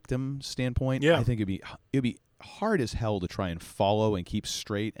geekdom standpoint. Yeah. I think it'd be hard as hell to try and follow and keep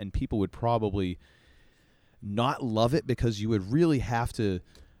straight, and people would probably not love it because you would really have to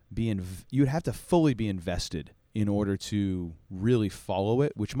you'd have to fully be invested in order to really follow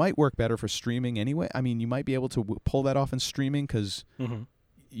it, which might work better for streaming anyway. I mean, you might be able to pull that off in streaming because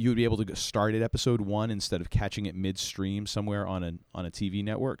you would be able to start at episode 1 instead of catching it midstream somewhere on a TV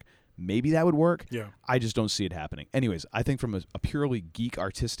network. Maybe that would work. Yeah. I just don't see it happening. Anyways, I think from a purely geek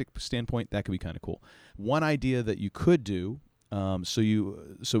artistic standpoint, that could be kind of cool. One idea that you could do,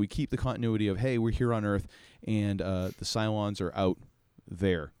 so we keep the continuity of, hey, we're here on Earth, and the Cylons are out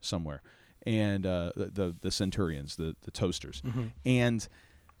there somewhere, and the Centurions, the Toasters, and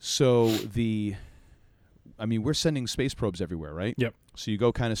so we're sending space probes everywhere, right? Yep. So you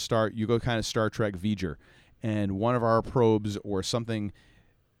go kind of Star Trek Voyager, and one of our probes or something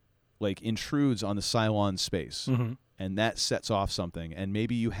like intrudes on the Cylon space, and that sets off something, and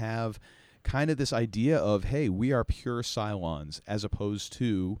maybe you have kind of this idea of, hey, we are pure Cylons, as opposed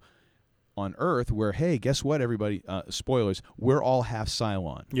to on Earth where, hey, guess what, everybody, spoilers, we're all half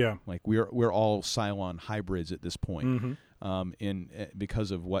Cylon. Yeah. Like we're all Cylon hybrids at this point,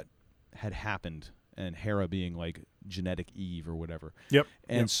 because of what had happened, and Hera being like genetic Eve or whatever. Yep.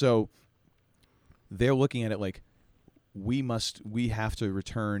 And so they're looking at it like, we have to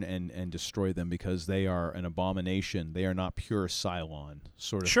return and destroy them because they are an abomination. They are not pure Cylon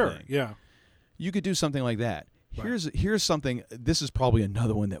sort of thing. Sure, yeah. You could do something like that. Right. Here's something, this is probably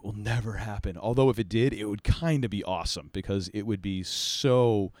another one that will never happen. Although if it did, it would kind of be awesome because it would be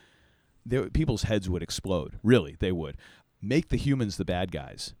so, people's heads would explode. Really, they would. Make the humans the bad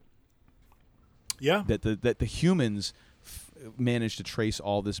guys. Yeah. That the humans manage to trace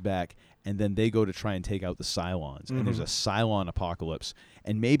all this back, and then they go to try and take out the Cylons, and there's a Cylon apocalypse,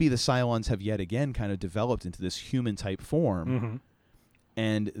 and maybe the Cylons have yet again kind of developed into this human type form,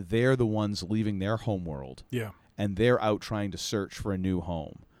 and they're the ones leaving their homeworld, and they're out trying to search for a new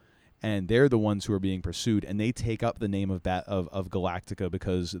home, and they're the ones who are being pursued, and they take up the name of Galactica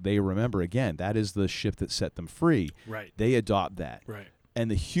because they remember, again, that is the ship that set them free. Right. They adopt that. Right. And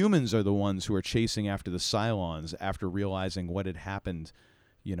the humans are the ones who are chasing after the Cylons after realizing what had happened,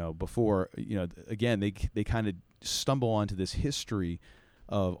 you know, before, you know, again, they kind of stumble onto this history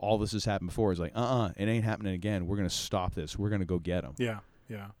of all this has happened before. It's like, it ain't happening again. We're going to stop this. We're going to go get them. Yeah,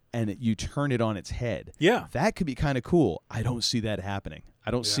 yeah. And you turn it on its head. Yeah. That could be kind of cool. I don't see that happening.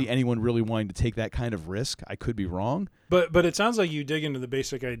 I don't see anyone really wanting to take that kind of risk. I could be wrong. But it sounds like you dig into the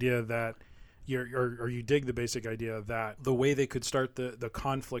basic idea that you dig the basic idea that the way they could start the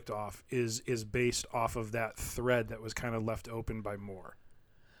conflict off is based off of that thread that was kind of left open by Moore.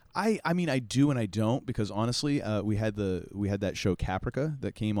 I mean, I do and I don't, because honestly, we had that show Caprica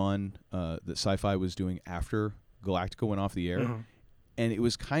that came on that Sci-Fi was doing after Galactica went off the air, and it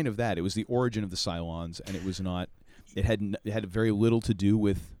was kind of that. It was the origin of the Cylons, and it was not. it had very little to do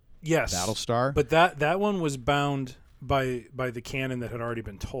with Battlestar. But that one was bound by the canon that had already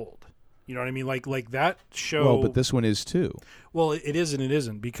been told. You know what I mean? Like that show. Well, but this one is too. Well, it is and it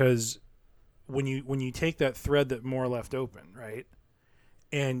isn't, because when you take that thread that Moore left open, right,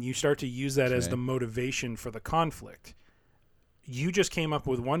 and you start to use that as the motivation for the conflict, you just came up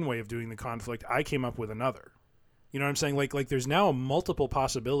with one way of doing the conflict. I came up with another. You know what I'm saying? Like there's now multiple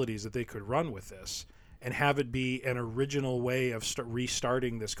possibilities that they could run with this and have it be an original way of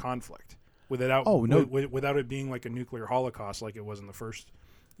restarting this conflict without without it being like a nuclear holocaust like it was in the first.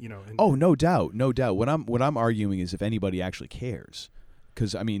 No doubt. What I'm arguing is if anybody actually cares,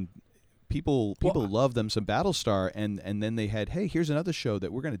 because I mean, people love them some Battlestar, and then they had, hey, here's another show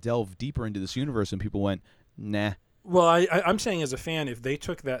that we're going to delve deeper into this universe, and people went, nah. Well, I'm saying as a fan, if they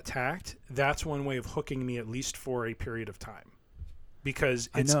took that tact, that's one way of hooking me at least for a period of time, because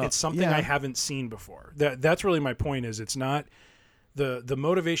it's something I haven't seen before. That's really my point. Is it's not the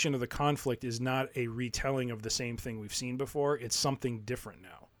motivation of the conflict is not a retelling of the same thing we've seen before. It's something different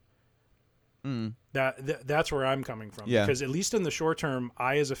now. That's where I'm coming from. Yeah. Because at least in the short term,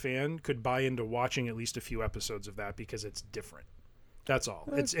 I as a fan could buy into watching at least a few episodes of that because it's different. That's all.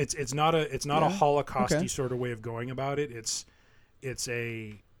 It's not a Holocausty sort of way of going about it. It's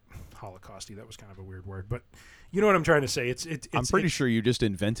a Holocausty. That was kind of a weird word, but you know what I'm trying to say. I'm pretty sure you just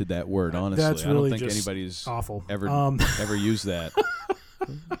invented that word. Honestly, that's really I don't think just anybody's awful. ever used that.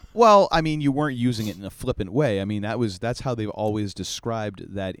 Well, I mean, you weren't using it in a flippant way. I mean, that's how they've always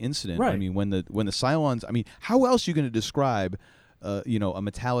described that incident. Right. I mean, when the Cylons. I mean, how else are you going to describe, a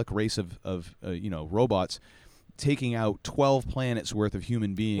metallic race of robots taking out 12 planets worth of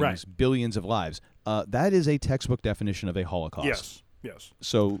human beings, right. billions of lives? That is a textbook definition of a Holocaust. Yes.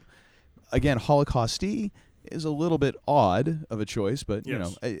 So, again, Holocausty is a little bit odd of a choice, but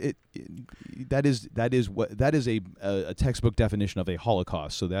that is a textbook definition of a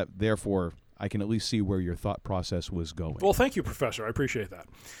Holocaust. So that therefore I can at least see where your thought process was going. Well, thank you, Professor. I appreciate that.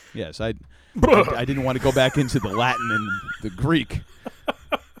 Yes, I didn't want to go back into the Latin and the Greek.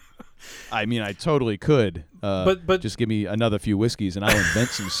 I mean, I totally could. But just give me another few whiskeys and I'll invent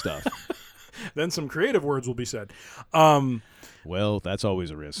some stuff. Then some creative words will be said. Well, that's always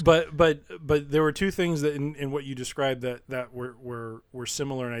a risk. But there were two things that in what you described that were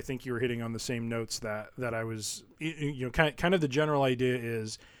similar, and I think you were hitting on the same notes that I was. Kind of the general idea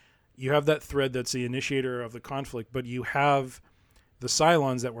is you have that thread that's the initiator of the conflict, but you have the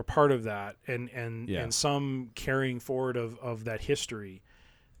Cylons that were part of that, and some carrying forward of that history.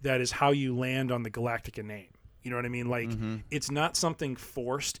 That is how you land on the Galactica name. You know what I mean? Like, It's not something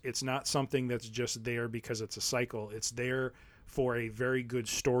forced. It's not something that's just there because it's a cycle. It's there for a very good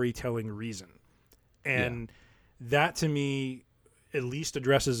storytelling reason. And that, to me, at least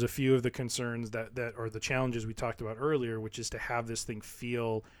addresses a few of the concerns that or the challenges we talked about earlier, which is to have this thing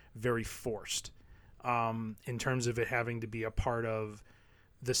feel very forced in terms of it having to be a part of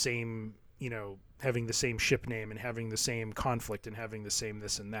the same, having the same ship name and having the same conflict and having the same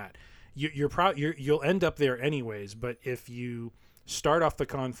this and that. You'll end up there anyways, but if you start off the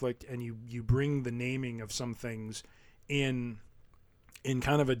conflict and you bring the naming of some things in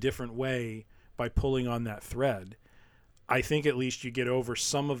kind of a different way by pulling on that thread, I think at least you get over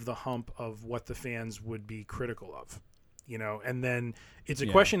some of the hump of what the fans would be critical of, and then it's a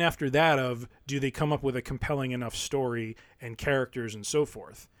question after that of, do they come up with a compelling enough story and characters and so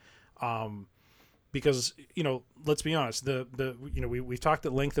forth? Because, let's be honest, we've talked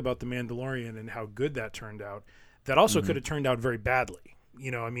at length about The Mandalorian and how good that turned out. That also could have turned out very badly.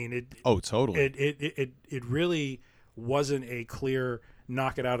 Totally. It really wasn't a clear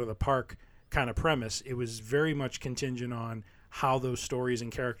knock it out of the park kind of premise. It was very much contingent on how those stories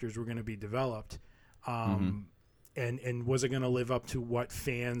and characters were going to be developed. And was it going to live up to what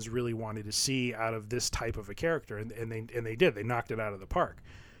fans really wanted to see out of this type of a character? And they did. They knocked it out of the park.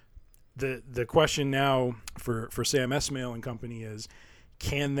 The question now for Sam Esmail and company is,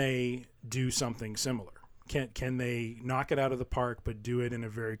 can they do something similar? Can they knock it out of the park but do it in a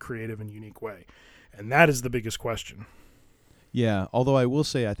very creative and unique way? And that is the biggest question. Yeah, although I will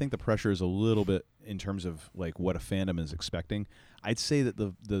say I think the pressure is a little bit in terms of like what a fandom is expecting. I'd say that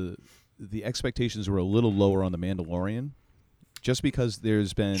the expectations were a little lower on The Mandalorian, just because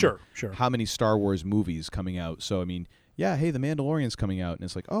there's been how many Star Wars movies coming out. So I mean, yeah, hey, The Mandalorian's coming out, and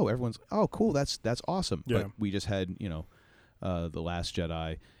it's like, oh, everyone's, oh, cool, that's awesome. Yeah. But we just had, The Last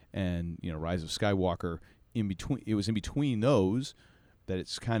Jedi and, Rise of Skywalker in between. It was in between those that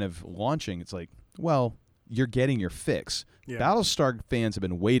it's kind of launching. It's like, well, you're getting your fix. Yeah. Battlestar fans have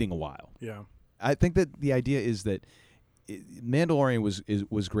been waiting a while. Yeah. I think that the idea is that Mandalorian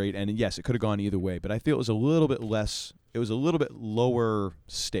was great, and yes, it could have gone either way, but I feel it was a little bit less. It was a little bit lower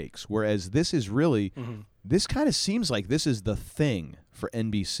stakes, whereas this is really. This kind of seems like this is the thing for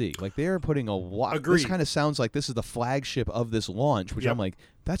NBC. Like they are putting a lot. Agreed. This kind of sounds like this is the flagship of this launch, which I'm like,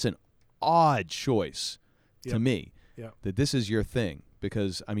 that's an odd choice to me. Yep. That this is your thing,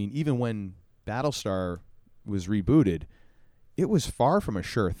 because I mean, even when Battlestar was rebooted, it was far from a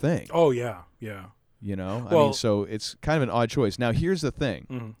sure thing. Oh yeah, yeah. You know, Well, I mean, so it's kind of an odd choice. Now, here's the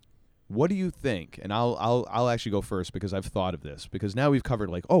thing. What do you think? And I'll actually go first because I've thought of this. Because now we've covered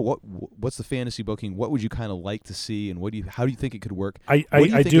like, what's the fantasy booking? What would you kind of like to see, and how do you think it could work? I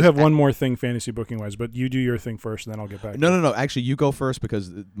do have one more thing fantasy booking wise, but you do your thing first, and then I'll get back. No. Actually, you go first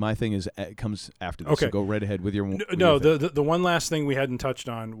because my thing comes after this. Okay. So go right ahead with your. The one last thing we hadn't touched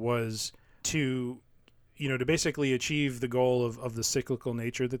on was to basically achieve the goal of the cyclical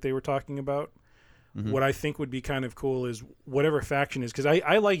nature that they were talking about. What I think would be kind of cool is whatever faction is, because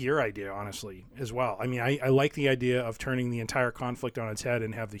I like your idea, honestly, as well. I mean, I like the idea of turning the entire conflict on its head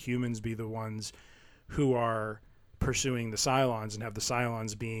and have the humans be the ones who are pursuing the Cylons and have the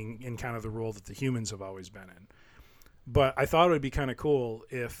Cylons being in kind of the role that the humans have always been in. But I thought it would be kind of cool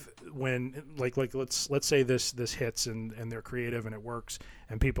if when, like let's say this hits and they're creative and it works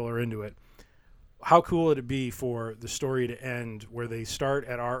and people are into it, how cool would it be for the story to end where they start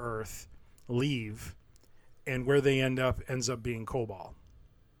at our Earth, leave, and where they ends up being Kobol,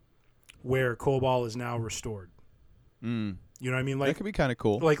 where Kobol is now restored. You know what I mean? Like, that could be kind of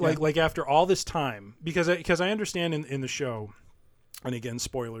cool. Like after all this time, because I understand in the show, and again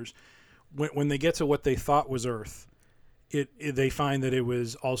spoilers, when they get to what they thought was Earth, they find that it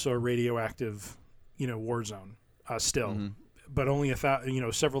was also a radioactive, war zone still, but only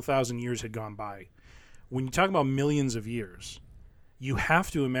several thousand years had gone by. When you talk about millions of years, you have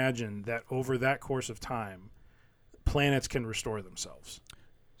to imagine that over that course of time, planets can restore themselves.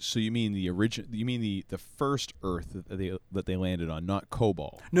 So you mean the first Earth that they landed on, not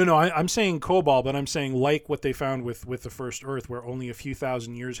Kobol? No, I'm saying Kobol, but I'm saying like what they found with the first Earth, where only a few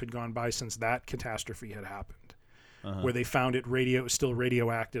thousand years had gone by since that catastrophe had happened, where they found it still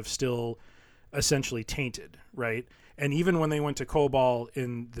radioactive, still essentially tainted, right? And even when they went to Kobol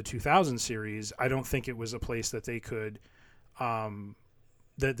in the 2000 series, I don't think it was a place that they could.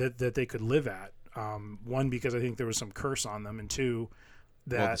 That they could live at. One, because I think there was some curse on them, and two,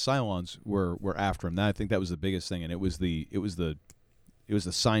 that the Cylons were after him. I think that was the biggest thing, and it was the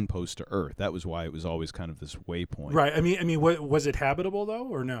signpost to Earth. That was why it was always kind of this waypoint. Right. I mean, was it habitable though,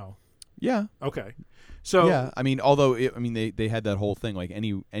 or no? Yeah. Okay. So yeah, I mean, although they had that whole thing like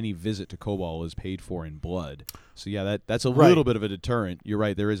any visit to Kobol is paid for in blood. So yeah, that's a little bit of a deterrent. You're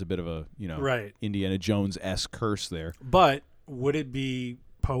right. There is a bit of a Indiana Jones-esque curse there. But would it be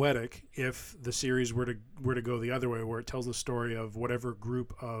poetic if the series were to go the other way, where it tells the story of whatever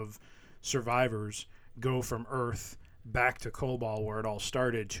group of survivors go from Earth back to Kobol, where it all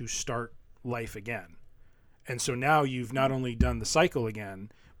started, to start life again? And so now you've not only done the cycle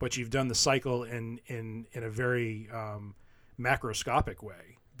again, but you've done the cycle in a very macroscopic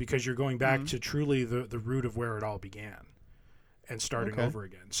way, because you're going back to truly the root of where it all began and starting over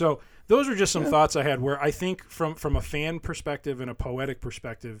again. So those are just some thoughts I had, where I think from a fan perspective and a poetic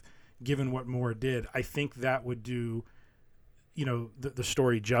perspective, given what Moore did, I think that would do the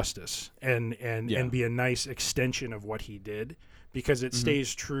story justice and be a nice extension of what he did, because it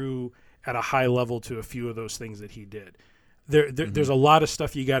stays true at a high level to a few of those things that he did. There's a lot of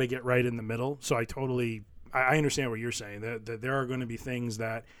stuff you got to get right in the middle. So I understand what you're saying, that there are going to be things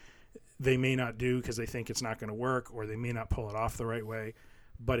that they may not do because they think it's not going to work, or they may not pull it off the right way.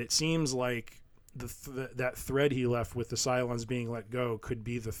 But it seems like that thread he left with the Cylons being let go could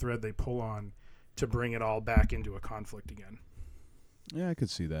be the thread they pull on to bring it all back into a conflict again. Yeah, I could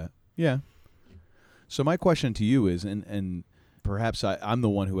see that. Yeah. So my question to you is, and perhaps I'm the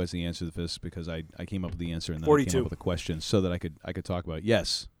one who has the answer to this, because I came up with the answer and then 42. I came up with a question so that I could talk about it.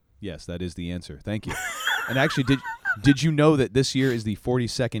 Yes, that is the answer. Thank you. And actually, did you know that this year is the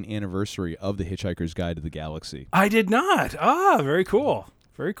 42nd anniversary of The Hitchhiker's Guide to the Galaxy? I did not. Very cool.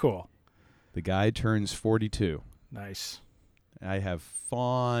 Very cool. The guide turns 42. Nice. I have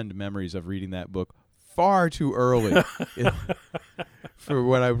fond memories of reading that book far too early. For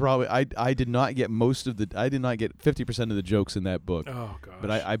what I did not get 50% of the jokes in that book. Oh gosh.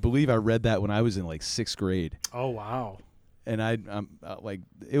 But I believe I read that when I was in like 6th grade. Oh wow. And I'm like,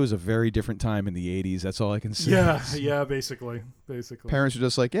 it was a very different time in the 80s. That's all I can say. Yeah, basically. Parents were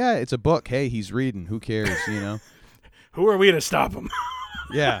just like, yeah, it's a book. Hey, he's reading. Who cares, Who are we to stop him?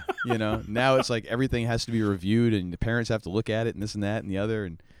 Yeah, now it's like everything has to be reviewed, and the parents have to look at it, and this and that and the other.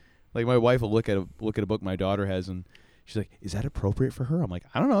 And like my wife will look at a book my daughter has, and She's like, is that appropriate for her? I'm like,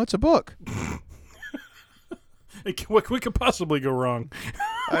 I don't know. It's a book. What could possibly go wrong?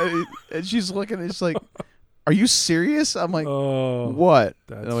 And she's looking, it's like, are you serious? I'm like, what?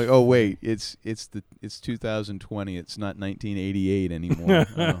 And I'm like, oh wait, it's 2020. It's not 1988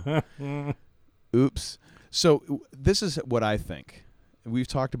 anymore. Oops. So this is what I think. We've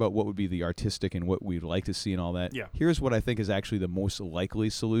talked about what would be the artistic and what we'd like to see and all that. Yeah. Here's what I think is actually the most likely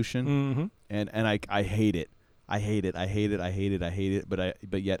solution. And I hate it. I hate it.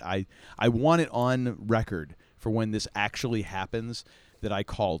 But yet I want it on record for when this actually happens that I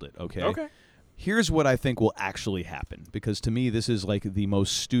called it. Okay. Here's what I think will actually happen, because to me this is like the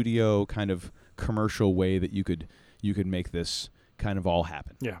most studio kind of commercial way that you could make this kind of all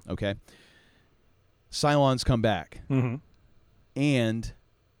happen. Yeah. Okay. Cylons come back, and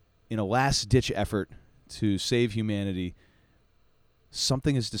in a last-ditch effort to save humanity,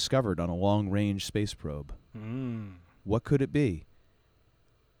 something is discovered on a long-range space probe. What could it be?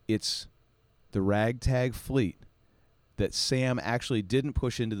 It's the ragtag fleet that Sam actually didn't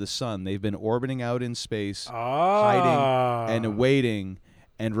push into the sun. They've been orbiting out in space, hiding and awaiting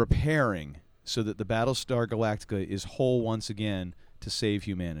and repairing so that the Battlestar Galactica is whole once again to save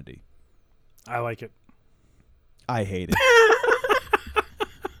humanity. I like it. I hate it.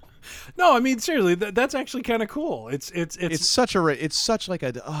 No, I mean seriously, that's actually kind of cool. It's such like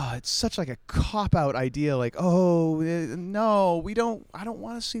a cop out idea. Like, no, I don't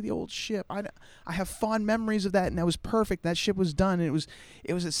want to see the old ship. I have fond memories of that, and that was perfect. That ship was done, and it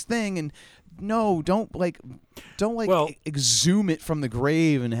was this thing. And no, don't exhume it from the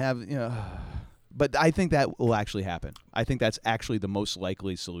grave and have But I think that will actually happen. I think that's actually the most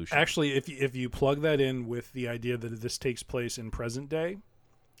likely solution. Actually, if you plug that in with the idea that this takes place in present day,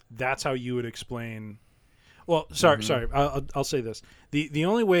 that's how you would explain. Well, sorry. I'll say this: the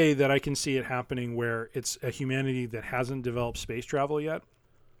only way that I can see it happening where it's a humanity that hasn't developed space travel yet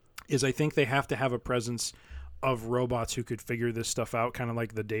is I think they have to have a presence of robots who could figure this stuff out, kind of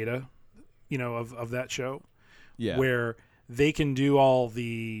like the Data, of that show. Yeah. Where they can do all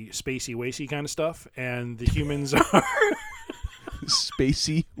the spacey-wacy kind of stuff, and the humans are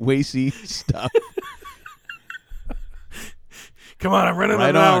spacey-wacy stuff. Come on, I'm running on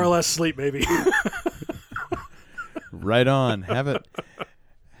an hour less sleep, baby. Right on.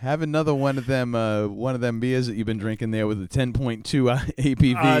 Have another one of them beers that you've been drinking there with a 10.2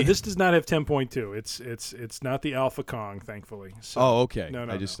 ABV. This does not have 10.2. It's not the Alpha Kong, thankfully. So, okay. No.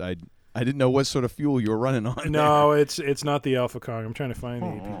 I didn't know what sort of fuel you were running on. No, it's not the Alpha Kong. I'm trying to find the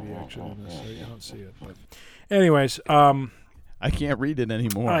ABV actually. I don't see it. But anyways, I can't read it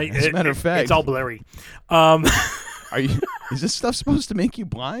anymore. As a matter of fact, it's all blurry. Is this stuff supposed to make you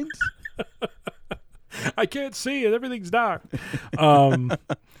blind? I can't see it. Everything's dark. Oh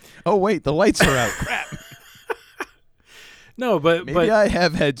wait, the lights are out. Crap. No, but maybe I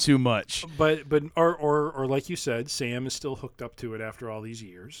have had too much. But or like you said, Sam is still hooked up to it after all these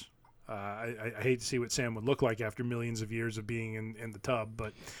years. I hate to see what Sam would look like after millions of years of being in the tub,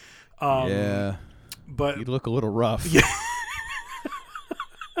 but yeah, but he'd look a little rough. Yeah.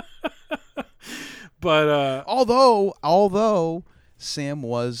 But although Sam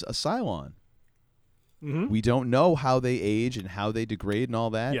was a Cylon, we don't know how they age and how they degrade and all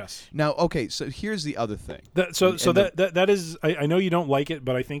that. Yes. Now, okay, so here's the other thing. That is, I know you don't like it,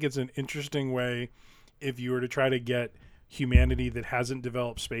 but I think it's an interesting way if you were to try to get humanity that hasn't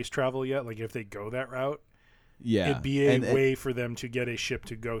developed space travel yet, like if they go that route, it'd be a way for them to get a ship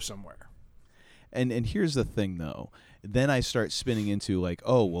to go somewhere. And here's the thing, though. Then I start spinning into like,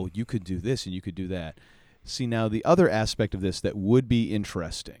 oh, well, you could do this and you could do that. See, now the other aspect of this that would be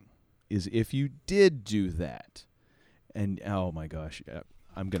interesting is if you did do that, and oh my gosh,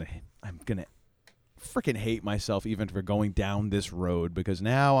 I'm gonna freaking hate myself even for going down this road, because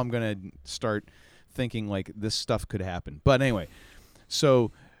now I'm gonna start thinking like this stuff could happen. But anyway,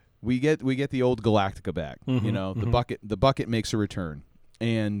 so we get the old Galactica back. The bucket makes a return,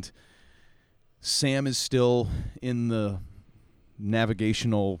 and Sam is still in the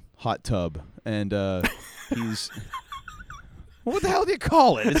navigational hot tub, and he's what the hell do you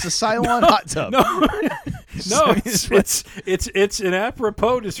call it? It's a Cylon hot tub. No, it's an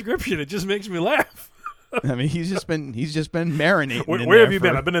apropos description. It just makes me laugh. I mean, he's just been marinating. Where have you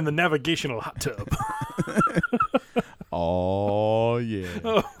been? I've been in the navigational hot tub. Oh yeah.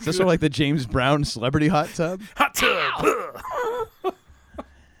 Is this sort of like the James Brown celebrity hot tub? Hot tub.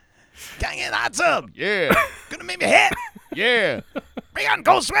 Gang in hot tub. Yeah. Gonna make me hit. Yeah. Bring on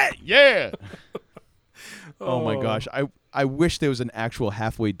cold sweat. Yeah. Oh my gosh. I wish there was an actual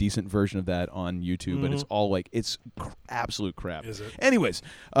halfway decent version of that on YouTube, but it's all like, it's absolute crap. Is it? Anyways,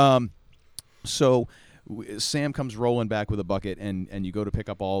 so Sam comes rolling back with a bucket, and you go to pick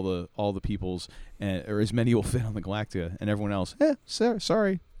up all the peoples, or as many will fit on the Galactica, and everyone else,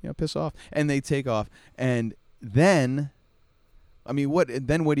 sorry, piss off, and they take off, and then, I mean, what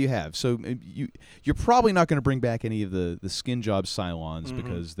do you have? So you're probably not going to bring back any of the skin job Cylons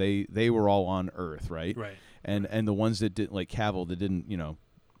because they were all on Earth, right? Right. And the ones that didn't, like Cavill, that didn't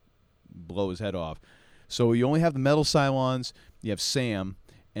blow his head off. So you only have the metal Cylons, you have Sam,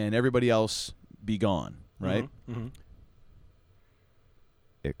 and everybody else be gone, right?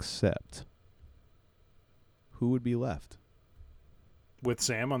 Except, who would be left? With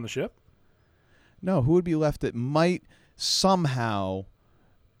Sam on the ship? No, who would be left that might somehow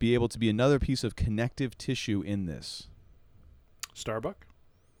be able to be another piece of connective tissue in this? Starbuck?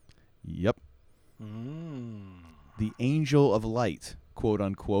 Yep. The Angel of Light, quote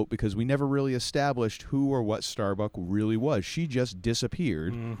unquote, because we never really established who or what Starbuck really was. She just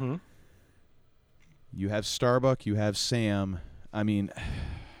disappeared. You have Starbuck, you have Sam. I mean,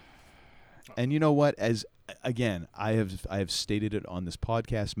 and you know what? As again, I have stated it on this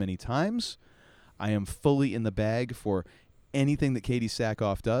podcast many times. I am fully in the bag for anything that Katie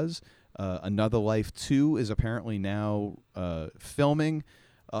Sackhoff does. Another Life 2 is apparently now filming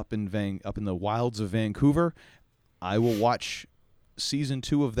up in the wilds of Vancouver. I will watch season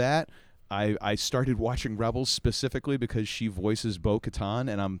 2 of that. I started watching Rebels specifically because she voices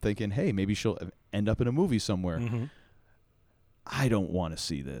Bo-Katan, and I'm thinking, hey, maybe she'll end up in a movie somewhere. I don't want to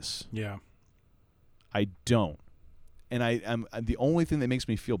see this. Yeah. I don't. And I'm the only thing that makes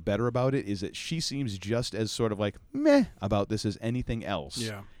me feel better about it is that she seems just as sort of like meh about this as anything else.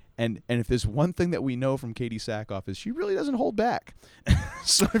 Yeah. And if there's one thing that we know from Katie Sackhoff is she really doesn't hold back.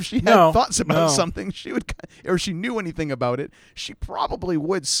 So if she had thoughts about something, she would, or she knew anything about it, she probably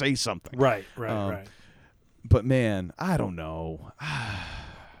would say something. Right. But man, I don't know.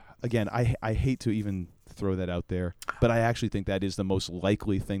 Again, I hate to even throw that out there, but I actually think that is the most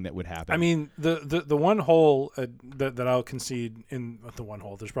likely thing that would happen. I mean, the one hole that I'll concede in the one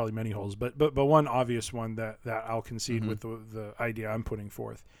hole. There's probably many holes, but one obvious one that I'll concede with the idea I'm putting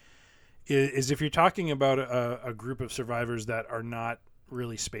forth is if you're talking about a group of survivors that are not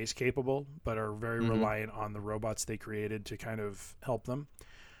really space capable, but are very reliant on the robots they created to kind of help them.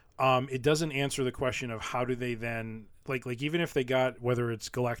 It doesn't answer the question of how do they then, like even if they got, whether it's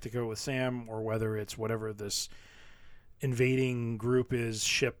Galactica with Sam or whether it's whatever this invading group is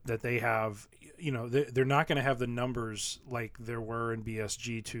ship that they have, they're not going to have the numbers like there were in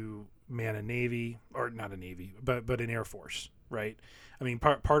BSG to man a navy, or not a navy, but an air force, right? I mean,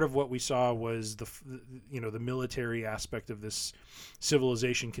 part of what we saw was the military aspect of this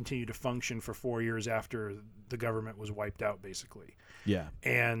civilization continued to function for 4 years after the government was wiped out, basically. Yeah.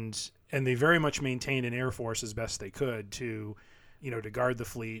 And they very much maintained an air force as best they could to guard the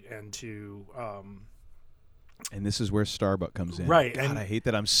fleet and to. And this is where Starbuck comes in. Right. God, I hate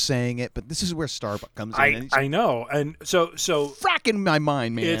that I'm saying it, but this is where Starbuck comes in. I know. And so fracking my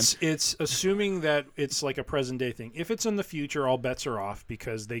mind, man. It's assuming that it's like a present day thing. If it's in the future, all bets are off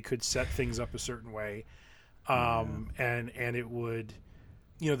because they could set things up a certain way. And it would,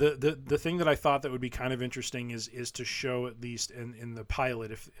 the thing that I thought that would be kind of interesting is to show, at least in the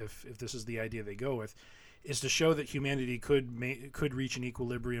pilot, if this is the idea they go with, is to show that humanity could reach an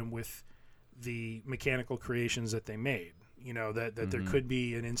equilibrium with the mechanical creations that they made. That there could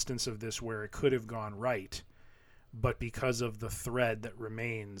be an instance of this where it could have gone right, but because of the thread that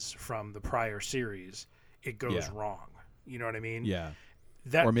remains from the prior series, it goes wrong. You know what I mean? Yeah.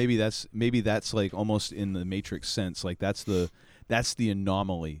 Or maybe that's like almost in the Matrix sense, like that's the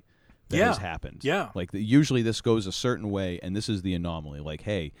anomaly that has happened. Yeah. Like usually this goes a certain way, and this is the anomaly. Like,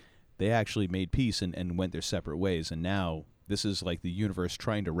 hey, they actually made peace and went their separate ways, and now this is like the universe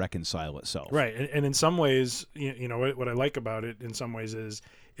trying to reconcile itself. Right. And in some ways, what I like about it in some ways is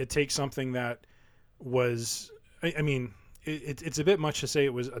it takes something that was, I mean, it's a bit much to say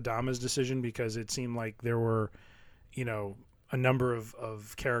it was Adama's decision, because it seemed like there were, a number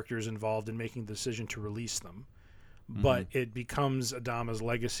of characters involved in making the decision to release them. But it becomes Adama's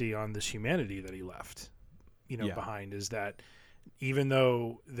legacy on this humanity that he left, behind, is that even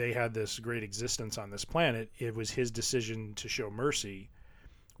though they had this great existence on this planet, it was his decision to show mercy,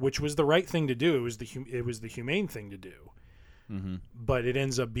 which was the right thing to do. It was the humane thing to do. But it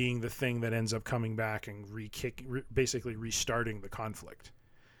ends up being the thing that ends up coming back and basically restarting the conflict.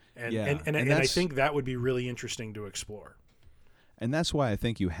 And I think that would be really interesting to explore. And that's why I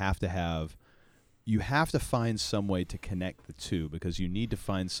think you have to find some way to connect the two, because you need to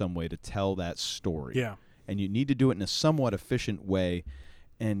find some way to tell that story. Yeah. And you need to do it in a somewhat efficient way,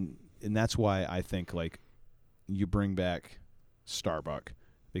 and that's why I think, like, you bring back Starbuck,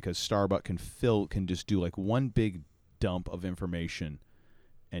 because Starbuck can just do like one big dump of information,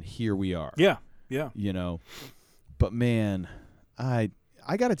 and here we are. Yeah. But man, I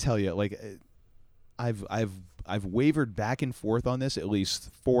got to tell you, like, I've wavered back and forth on this at least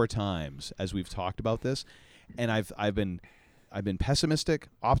 4 times as we've talked about this, and I've been pessimistic,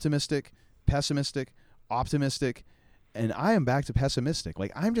 optimistic, pessimistic, optimistic, and I am back to pessimistic.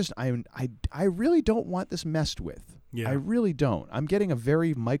 Like, I really don't want this messed with. Yeah. I really don't. I'm getting a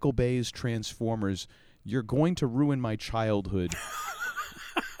very Michael Bay's Transformers, you're going to ruin my childhood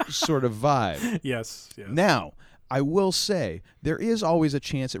sort of vibe. Yes. Now, I will say there is always a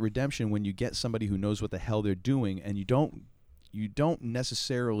chance at redemption when you get somebody who knows what the hell they're doing, and you don't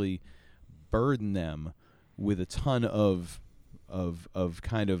necessarily burden them with a ton of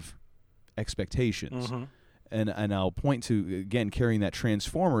kind of expectations. Mm-hmm. And I'll point to, again, carrying that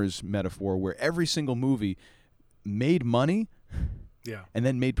Transformers metaphor, where every single movie made money, and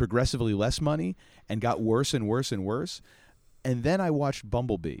then made progressively less money, and got worse and worse and worse. And then I watched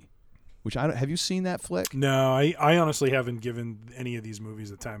Bumblebee, which have you seen that flick? No, I honestly haven't given any of these movies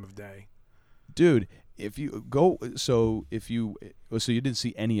the time of day. Dude, if you go, so you didn't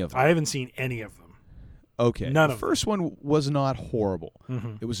see any of them? I haven't seen any of them. Okay, None the of them. first one was not horrible.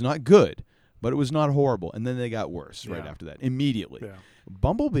 Mm-hmm. It was not good, but it was not horrible. And then they got worse right after that, immediately. Yeah.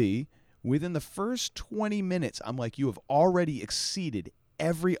 Bumblebee, within the first 20 minutes, I'm like, you have already exceeded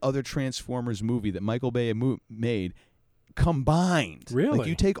every other Transformers movie that Michael Bay made combined. Really? Like,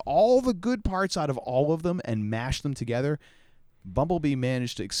 you take all the good parts out of all of them and mash them together. Bumblebee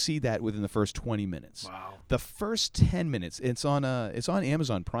managed to exceed that within the first 20 minutes. Wow. The first 10 minutes, it's on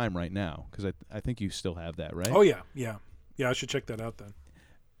Amazon Prime right now, because I think you still have that, right? Oh, yeah. I should check that out then.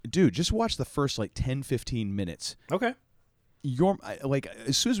 Dude, just watch the first, 10, 15 minutes. Okay.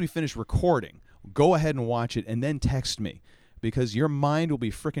 As soon as we finish recording, go ahead and watch it, and then text me, because your mind will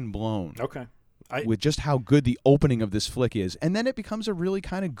be frickin' blown. Okay. With just how good the opening of this flick is. And then it becomes a really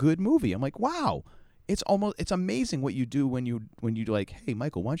kind of good movie. I'm like, wow. It's amazing what you do when you like, hey,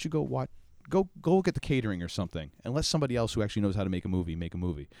 Michael, why don't you go look at the catering or something, and let somebody else who actually knows how to make a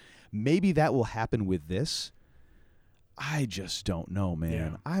movie. Maybe that will happen with this. I just don't know,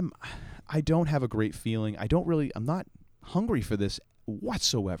 man. Yeah. I don't have a great feeling. I'm not hungry for this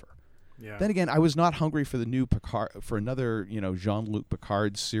whatsoever. Yeah. Then again, I was not hungry for the new Picard, for another, Jean-Luc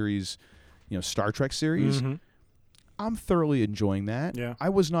Picard series, Star Trek series. Mm-hmm. I'm thoroughly enjoying that. Yeah. I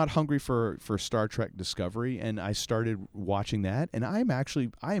was not hungry for Star Trek Discovery, and I started watching that, and I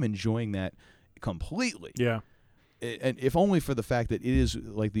am enjoying that completely. Yeah. And if only for the fact that it is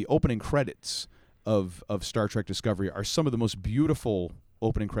like the opening credits of Star Trek Discovery are some of the most beautiful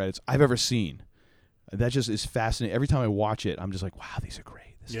opening credits I've ever seen. That just is fascinating. Every time I watch it, I'm just like, wow, these are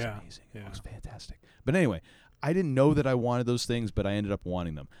great. This is amazing. It looks fantastic. But anyway, I didn't know that I wanted those things, but I ended up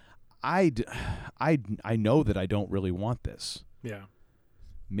wanting them. I know that I don't really want this. Yeah.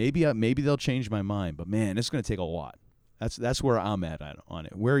 Maybe they'll change my mind, but man, it's going to take a lot. That's where I'm at on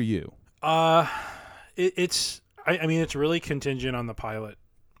it. Where are you? It's really contingent on the pilot,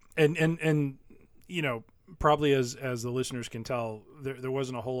 and probably as the listeners can tell, there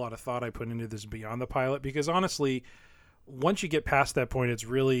wasn't a whole lot of thought I put into this beyond the pilot, because honestly, once you get past that point, it's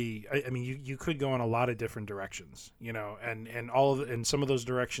really, you could go in a lot of different directions, and some of those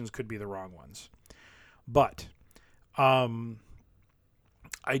directions could be the wrong ones. But I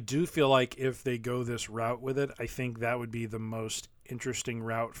do feel like if they go this route with it, I think that would be the most interesting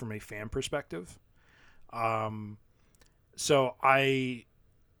route from a fan perspective. So I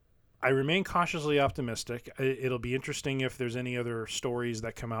remain cautiously optimistic. It'll be interesting if there's any other stories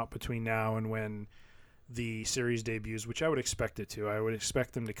that come out between now and when the series debuts, which I would expect it to. I would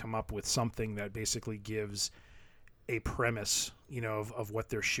expect them to come up with something that basically gives a premise, of what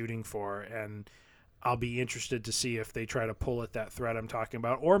they're shooting for. And I'll be interested to see if they try to pull at that thread I'm talking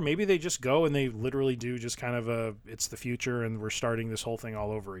about, or maybe they just go and they literally do just kind of it's the future and we're starting this whole thing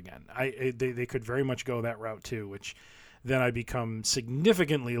all over again. They could very much go that route too, which then I become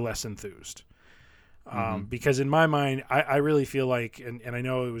significantly less enthused. Because in my mind, I really feel like, and I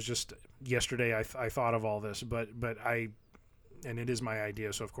know it was just yesterday I thought of all this, but and it is my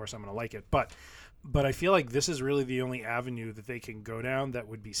idea, so of course I'm going to like it. But I feel like this is really the only avenue that they can go down that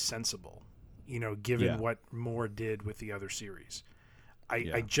would be sensible, given what Moore did with the other series.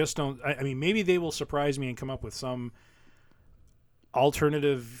 I just don't. Maybe they will surprise me and come up with some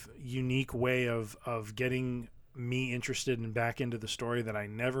alternative, unique way of getting me interested and back into the story that I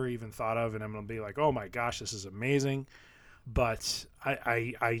never even thought of, and I'm going to be like, oh my gosh, this is amazing. But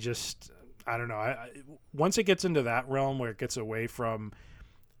I don't know. Once it gets into that realm where it gets away from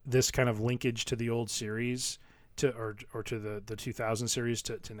this kind of linkage to the old series, to the 2000 series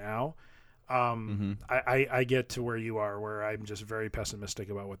to now, I get to where you are, where I'm just very pessimistic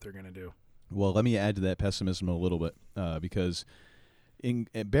about what they're going to do. Well, let me add to that pessimism a little bit because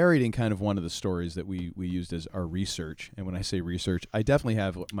buried in kind of one of the stories that we used as our research, and when I say research, I definitely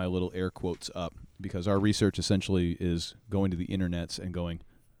have my little air quotes up because our research essentially is going to the internets and going,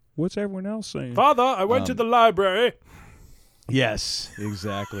 what's everyone else saying? Father, I went to the library. Yes,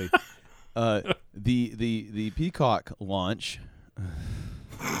 exactly. The Peacock launch.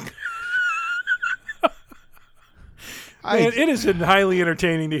 Man, it is highly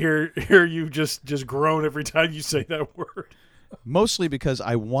entertaining to hear you just groan every time you say that word. Mostly because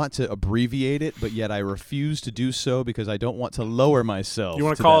I want to abbreviate it, but yet I refuse to do so because I don't want to lower myself. You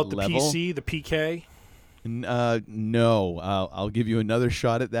want to call it the PC, the PK? No. I'll give you another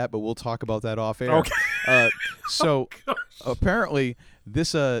shot at that, but we'll talk about that off air. Okay. So apparently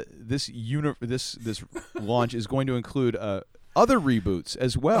this launch is going to include other reboots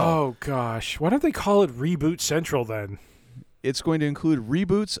as well. Oh gosh, why don't they call it Reboot Central then? It's going to include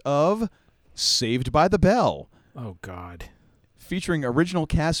reboots of Saved by the Bell. Oh God. Featuring original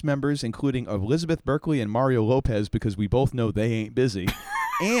cast members including Elizabeth Berkley and Mario Lopez because we both know they ain't busy.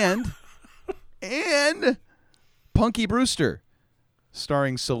 and Punky Brewster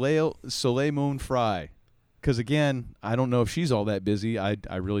starring Soleil Moon Frye. Because, again, I don't know if she's all that busy. I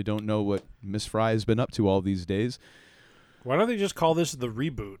really don't know what Miss Frye has been up to all these days. Why don't they just call this the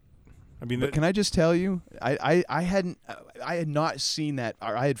reboot? I mean, can I just tell you, I had not seen that,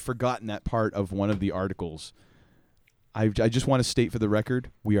 or I had forgotten that part of one of the articles. I just want to state for the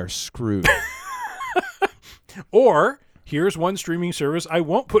record, we are screwed. Or, here's one streaming service I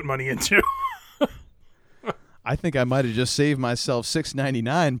won't put money into. I think I might have just saved myself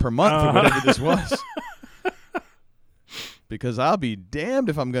 $6.99 per month or whatever this was. Because I'll be damned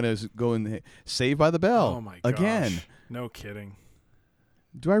if I'm going to go and Saved by the Bell. Oh, my gosh. Again. No kidding.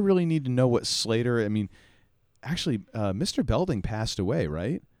 Do I really need to know what Slater... I mean, actually, Mr. Belding passed away,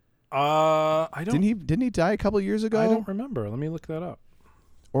 right? I don't... Didn't he die a couple of years ago? I don't remember. Let me look that up.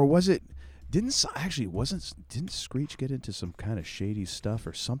 Or was it... Didn't Screech get into some kind of shady stuff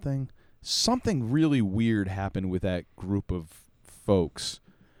or something? Something really weird happened with that group of folks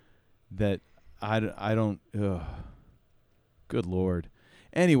that I don't... Good Lord.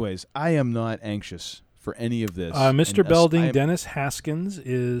 Anyways, I am not anxious for any of this. Mr. Belding, Dennis Haskins,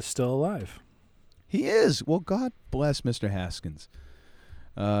 is still alive. He is. Well, God bless Mr. Haskins.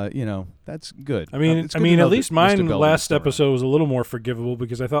 That's good. I mean, at least mine last episode was a little more forgivable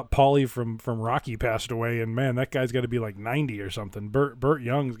because I thought Paulie from Rocky passed away, and man, that guy's got to be like 90 or something. Burt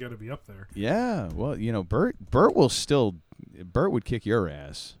Young's got to be up there. Yeah, well, Burt would kick your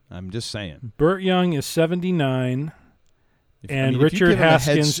ass. I'm just saying. Burt Young is 79. Richard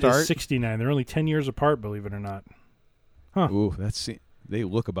Haskins is 69. They're only 10 years apart, believe it or not. Huh. Ooh, they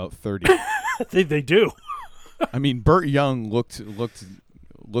look about 30. They do. I mean, Burt Young looked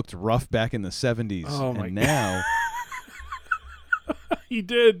rough back in the 70s. Oh my and now he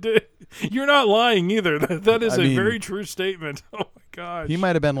did. You're not lying either. That is a very true statement. Oh my gosh. He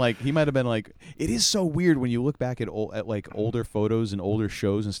might have been like it is so weird when you look back at like older photos and older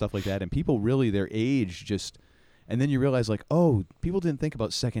shows and stuff like that, and people really their age just. And then you realize, like, oh, people didn't think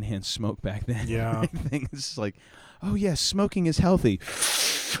about secondhand smoke back then. Yeah. It's like, oh, yeah, smoking is healthy.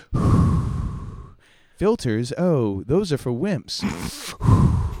 Filters, oh, those are for wimps.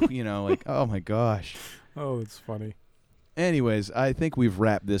 Like, oh, my gosh. Oh, it's funny. Anyways, I think we've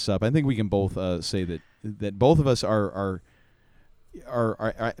wrapped this up. I think we can both say that both of us are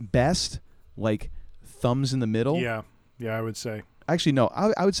at best, like, thumbs in the middle. Yeah, I would say. Actually, no,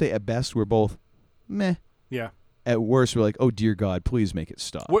 I would say at best we're both meh. Yeah. At worst, we're like, oh, dear God, please make it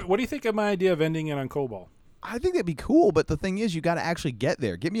stop. What do you think of my idea of ending it on COBOL? I think that'd be cool, but the thing is, you got to actually get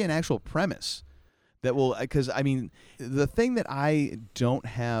there. Give me an actual premise that will, because, I mean, the thing that I don't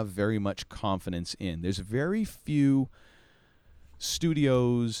have very much confidence in, there's very few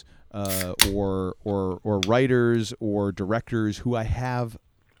studios or writers or directors who I have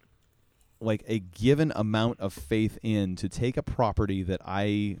like a given amount of faith in to take a property that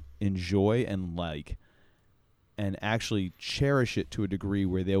I enjoy and like and actually cherish it to a degree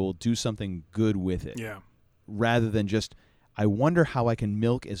where they will do something good with it. Yeah. Rather than just, I wonder how I can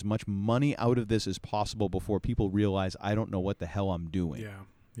milk as much money out of this as possible before people realize I don't know what the hell I'm doing.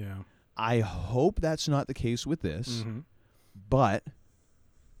 Yeah. I hope that's not the case with this, but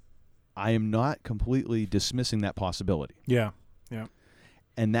I am not completely dismissing that possibility. Yeah.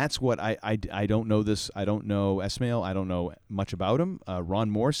 And that's what I don't know this. I don't know Esmail. I don't know much about him. Ron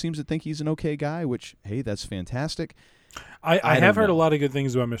Moore seems to think he's an okay guy, which, hey, that's fantastic. I have heard a lot of good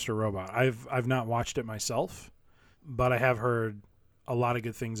things about Mr. Robot. I've not watched it myself. but I have heard a lot of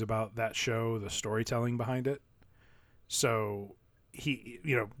good things about that show, the storytelling behind it. So he,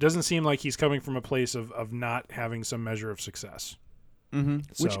 doesn't seem like he's coming from a place of not having some measure of success. Mm-hmm.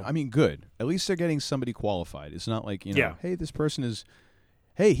 So, Which, I mean, good. At least they're getting somebody qualified. It's not like, hey, this person is,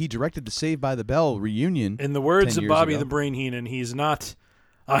 hey, he directed the Saved by the Bell reunion. In the words 10 of years Bobby ago. the Brain Heenan, he's not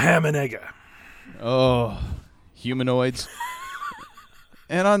a ham and egger. Oh, humanoids.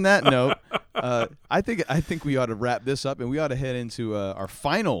 And on that note, I think we ought to wrap this up, and we ought to head into our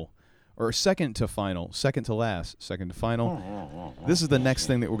final, or second to final. This is the next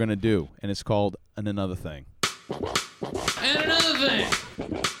thing that we're going to do, and it's called Another Thing. And another thing.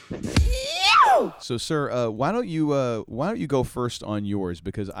 So, sir, why don't you go first on yours,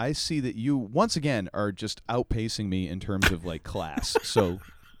 because I see that you once again are just outpacing me in terms of like class. So,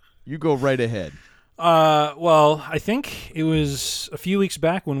 you go right ahead. Well, I think it was a few weeks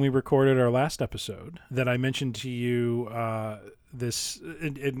back when we recorded our last episode that I mentioned to you this.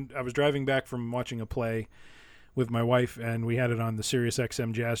 And I was driving back from watching a play with my wife, and we had it on the Sirius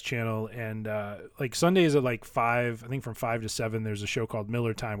XM Jazz channel. And like Sundays at like 5, I think from 5 to 7, there's a show called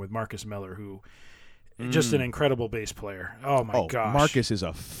Miller Time with Marcus Miller, who just an incredible bass player. Oh my gosh, Marcus is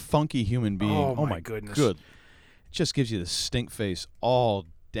a funky human being. Oh my goodness, good. It just gives you the stink face all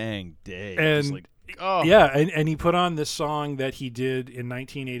dang day. And Just like, oh. yeah, and he put on this song that he did in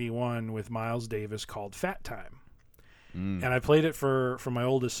 1981 with Miles Davis called Fat Time. And I played it for my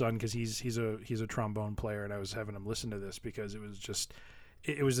oldest son because he's a trombone player, and I was having him listen to this because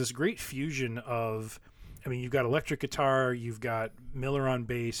it was this great fusion of, I mean, you've got electric guitar, you've got Miller on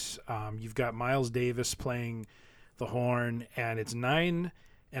bass, you've got Miles Davis playing the horn, and it's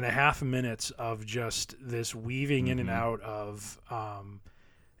 9.5 minutes of just this weaving in and out of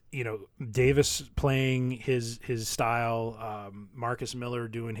Davis playing his style, Marcus Miller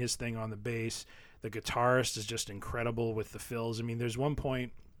doing his thing on the bass. The guitarist is just incredible with the fills. I mean, there's one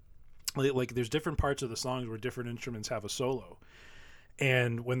point, like there's different parts of the songs where different instruments have a solo.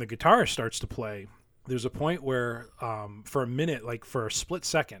 And when the guitarist starts to play, there's a point where for a minute, like for a split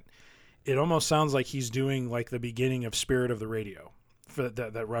second, it almost sounds like he's doing like the beginning of Spirit of the Radio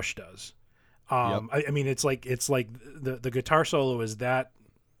that Rush does. Yep. I mean, it's like the guitar solo is that,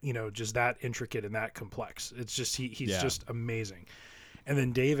 just that intricate and that complex. It's just he's just amazing. And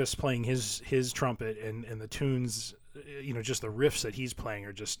then Davis playing his trumpet and the tunes, just the riffs that he's playing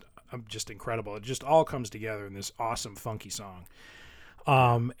are just incredible. It just all comes together in this awesome funky song.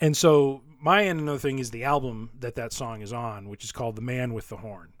 And so my Another Thing is the album that song is on, which is called The Man with the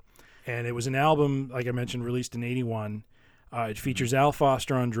Horn. And it was an album, like I mentioned, released in 81. It features Al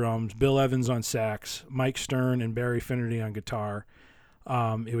Foster on drums, Bill Evans on sax, Mike Stern and Barry Finnerty on guitar.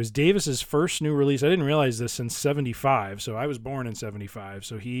 It was Davis's first new release. I didn't realize this since 75, so I was born in 75.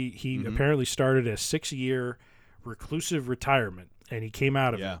 So he apparently started a 6-year reclusive retirement, and he came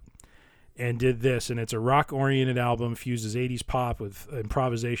out of it and did this. And it's a rock-oriented album, fuses 80s pop with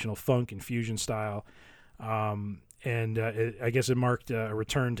improvisational funk and fusion style. I guess it marked a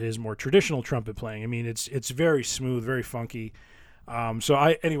return to his more traditional trumpet playing. I mean, it's very smooth, very funky. I'm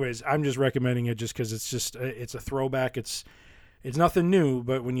just recommending it just because it's a throwback. It's nothing new,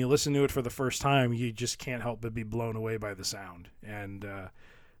 but when you listen to it for the first time, you just can't help but be blown away by the sound. And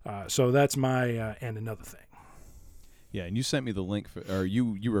so that's my And Another Thing. Yeah, and you sent me the link, or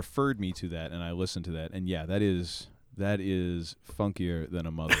you referred me to that, and I listened to that, and yeah, that is funkier than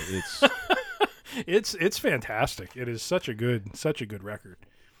a mother. It's it's fantastic. It is such a good record.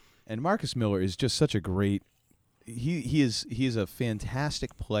 And Marcus Miller is just such a great. He is a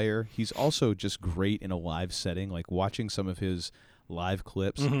fantastic player. He's also just great in a live setting. Like watching some of his live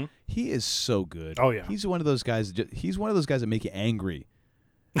clips, he is so good. Oh yeah, he's one of those guys. He's one of those guys that make you angry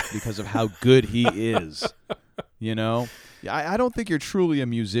because of how good he is. I don't think you're truly a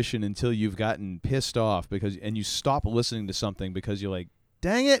musician until you've gotten pissed off and you stop listening to something because you're like,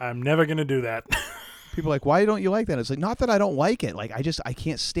 dang it, I'm never gonna do that. People are like, why don't you like that? It's like, not that I don't like it. Like I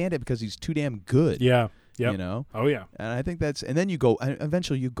can't stand it because he's too damn good. Yeah. Yep. Oh yeah. And I think and then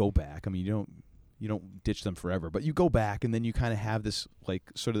eventually you go back. I mean, you don't ditch them forever, but you go back and then you kind of have this like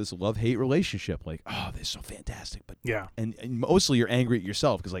sort of this love-hate relationship. Like, oh, this is so fantastic, but yeah. And mostly you're angry at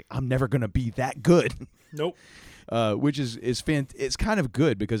yourself because like I'm never gonna be that good. Nope. Which is it's kind of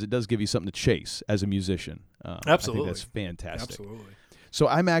good because it does give you something to chase as a musician. Absolutely. I think that's fantastic. Absolutely. So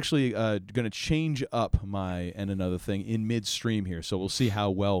I'm actually going to change up my And Another Thing in midstream here, so we'll see how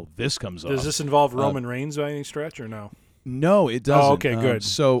well this comes off. Does this involve Roman Reigns by any stretch or no? No, it doesn't. Oh, okay, good.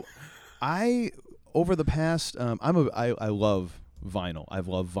 So over the past, I love vinyl. I've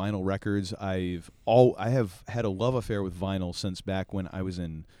loved vinyl records. I have had a love affair with vinyl since back when I was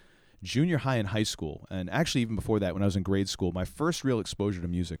in junior high and high school, and actually even before that, when I was in grade school, my first real exposure to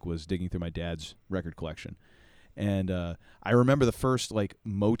music was digging through my dad's record collection. And I remember the first like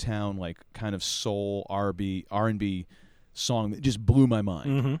Motown, like kind of soul R&B song that just blew my mind.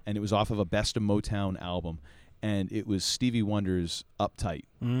 Mm-hmm. And it was off of a Best of Motown album, and it was Stevie Wonder's "Uptight."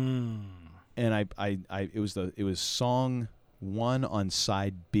 Mm. And it was song 1 on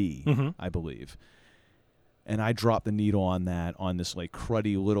side B, Mm-hmm. I believe. And I dropped the needle on this like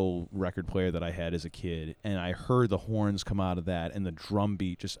cruddy little record player that I had as a kid, and I heard the horns come out of that and the drum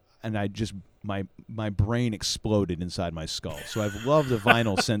beat my brain exploded inside my skull. So I've loved the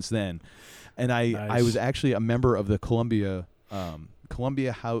vinyl since then. And I was actually a member of the Columbia House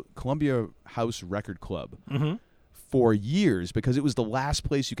Record Club mm-hmm. for years, because it was the last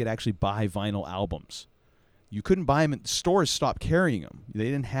place you could actually buy vinyl albums. You couldn't buy them. Stores stopped carrying them. They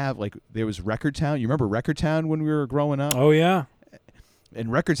didn't have, like, there was Record Town. You remember Record Town when we were growing up? Oh, yeah. And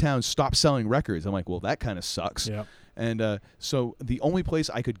Record Town stopped selling records. I'm like, well, that kind of sucks. Yep. And so the only place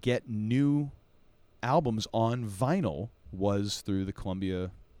I could get new albums on vinyl was through the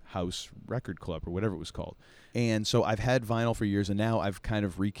Columbia House Record Club, or whatever it was called. And so I've had vinyl for years, and now I've kind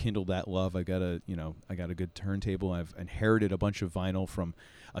of rekindled that love. I got a good turntable. I've inherited a bunch of vinyl from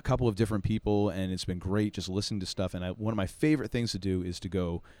a couple of different people, and it's been great just listening to stuff. And one of my favorite things to do is to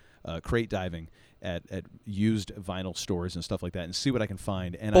go crate diving at used vinyl stores and stuff like that, and see what I can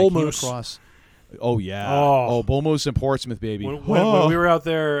find. And I came across. Oh yeah! Oh, Bull Moose in Portsmouth, baby. When we were out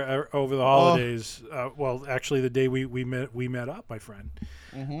there over the holidays, well, actually, the day we met up, my friend.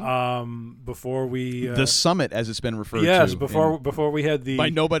 Mm-hmm. Before we the summit, as it's been referred to. Yes, before we had the by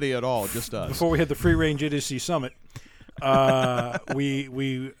nobody at all, just us. Before we had the Free Range Idiocy Summit,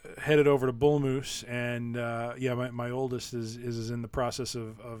 we headed over to Bull Moose, and my oldest is in the process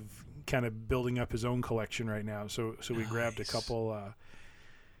of kind of building up his own collection right now. So we grabbed a couple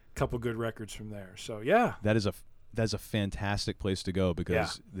good records from there. So yeah, that's a fantastic place to go,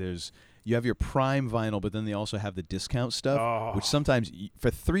 because you have your prime vinyl, but then they also have the discount stuff, which sometimes for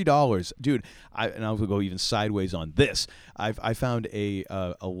 $3, dude. And I'll go even sideways on this. I found a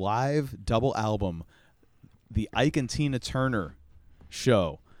live double album, the Ike and Tina Turner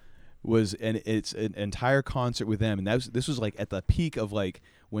show it's an entire concert with them, and this was like at the peak of like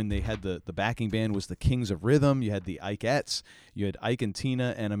when they had the backing band was the Kings of Rhythm. You had the Ikeettes, you had Ike and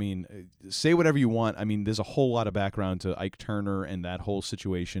Tina, and I mean, say whatever you want. I mean, there's a whole lot of background to Ike Turner and that whole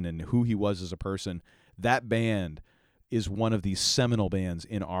situation and who he was as a person. That band is one of these seminal bands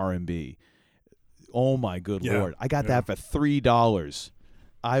in R&B. Oh my good Lord. I got that for $3.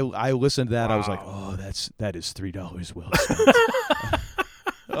 I listened to that. Wow. I was like, oh, that is $3 well spent.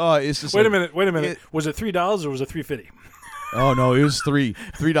 Oh, it's just wait a minute. Was it $3 or was it $3.50? Oh no, it was $3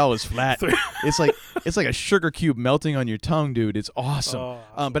 flat. It's like a sugar cube melting on your tongue, dude. It's awesome.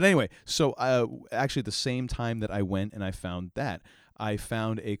 But anyway, so actually at the same time that I went and I found that, I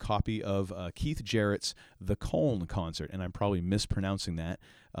found a copy of Keith Jarrett's The Colne concert, and I'm probably mispronouncing that.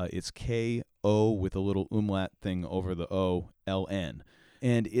 It's K-O with a little umlaut thing over the O, L-N.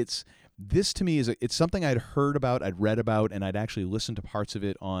 And this to me it's something I'd heard about, I'd read about, and I'd actually listened to parts of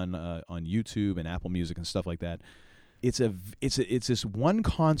it on YouTube and Apple Music and stuff like that. It's this one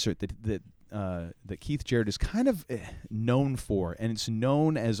concert that Keith Jarrett is kind of known for, and it's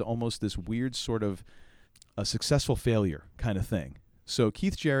known as almost this weird sort of a successful failure kind of thing. So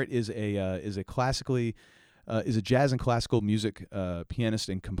Keith Jarrett is a jazz and classical music pianist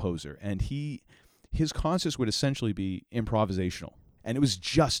and composer, and his concerts would essentially be improvisational, and it was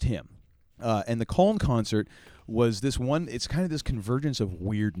just him. And the Colne concert was this one, it's kind of this convergence of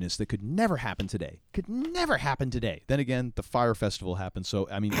weirdness that could never happen today. Then again, the Fire Festival happened, so,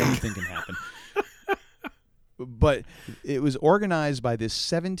 I mean, anything can happen. But it was organized by this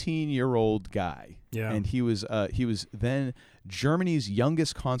 17-year-old guy. Yeah. And he was then Germany's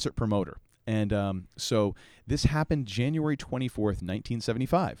youngest concert promoter. And so this happened January 24th,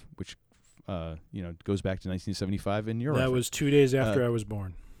 1975, which, goes back to 1975 in Europe. That was 2 days after I was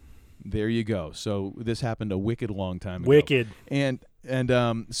born. There you go. So this happened a wicked long time ago. Wicked. And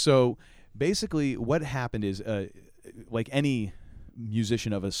so basically what happened is, like any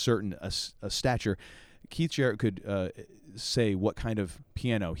musician of a certain a stature, Keith Jarrett could say what kind of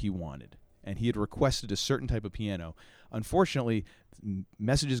piano he wanted. And he had requested a certain type of piano. Unfortunately,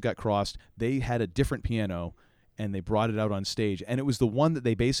 messages got crossed. They had a different piano, and they brought it out on stage. And it was the one that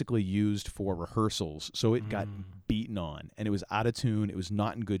they basically used for rehearsals. So it got beaten on, and it was out of tune. It was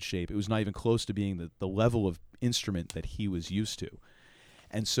not in good shape. It was not even close to being the level of instrument that he was used to.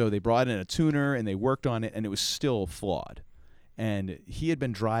 And so they brought in a tuner, and they worked on it, and it was still flawed. And he had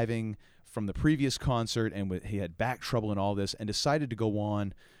been driving from the previous concert, and he had back trouble and all this, and decided to go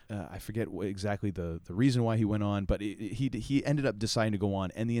on I forget exactly the reason why he went on, but he ended up deciding to go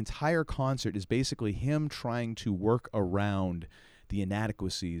on, and the entire concert is basically him trying to work around the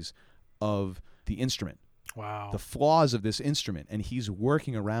inadequacies of the instrument. Wow. The flaws of this instrument, and he's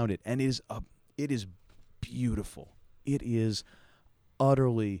working around it, and it is beautiful. It is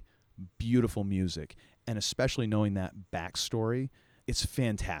utterly beautiful music, and especially knowing that backstory, it's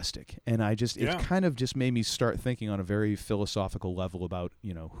fantastic. And it kind of just made me start thinking on a very philosophical level about,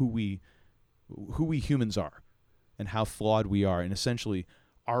 who we humans are and how flawed we are, and essentially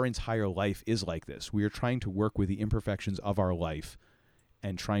our entire life is like this. We are trying to work with the imperfections of our life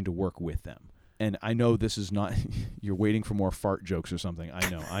and trying to work with them. And I know this is not you're waiting for more fart jokes or something. I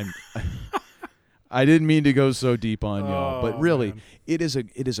know. I didn't mean to go so deep on y'all, but really, man. it is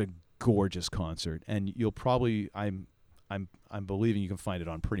a gorgeous concert, and you'll probably I'm believing you can find it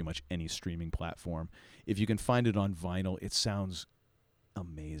on pretty much any streaming platform. If you can find it on vinyl, it sounds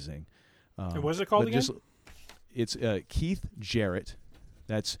amazing. And what is it called again? It's Keith Jarrett.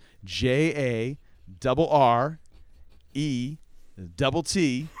 That's JARRETT.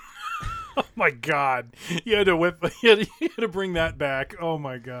 Oh my God! You had to bring that back. Oh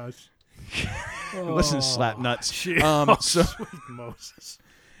my gosh! Listen, slap nuts. Sweet Moses.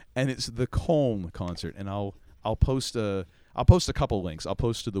 And it's the Colm concert, and I'll post a couple links. I'll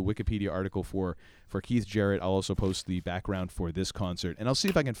post to the Wikipedia article for Keith Jarrett. I'll also post the background for this concert, and I'll see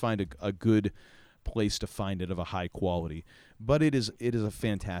if I can find a good place to find it of a high quality. But it is a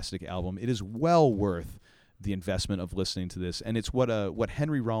fantastic album. It is well worth the investment of listening to this, and it's what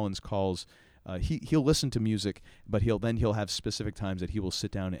Henry Rollins calls he'll listen to music, but he'll have specific times that he will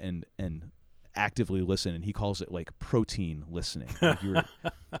sit down and actively listen, and he calls it like protein listening. Like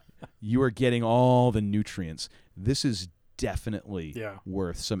you are getting all the nutrients. This is definitely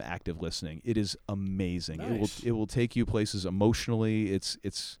worth some active listening. It is amazing. Nice. It will take you places emotionally.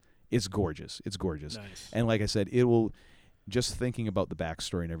 It's gorgeous. It's gorgeous. Nice. And like I said, it will, just thinking about the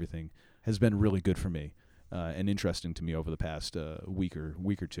backstory and everything has been really good for me and interesting to me over the past week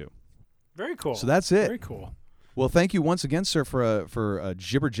or two. Very cool. So that's it. Very cool. Well, thank you once again, sir, for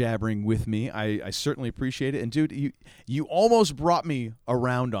jibber jabbering with me. I certainly appreciate it. And dude, you almost brought me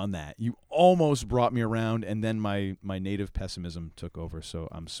around on that. You almost brought me around, and then my native pessimism took over. So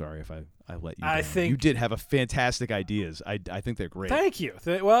I'm sorry if I let you down. I think you did have fantastic ideas. I think they're great. Thank you.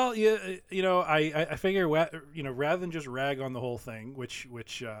 Well, I figure rather than just rag on the whole thing, which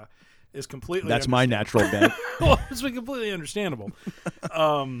is completely that's my natural bent. Well, it's completely understandable.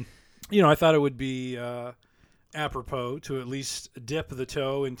 I thought it would be apropos to at least dip the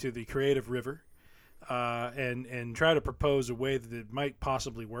toe into the creative river and try to propose a way that it might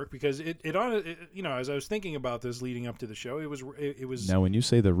possibly work, because it as I was thinking about this leading up to the show, it was. Now, when you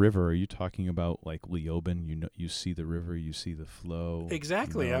say the river, are you talking about like Leoben? You see the river, you see the flow.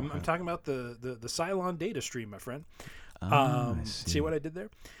 Exactly. I'm talking about the Cylon data stream, my friend. See what I did there?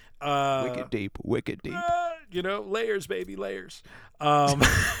 Wicked deep. Layers, baby, layers.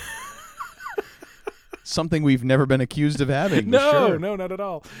 Something we've never been accused of having. No, sure. No, not at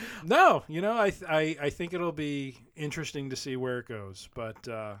all. No, I think it'll be interesting to see where it goes. But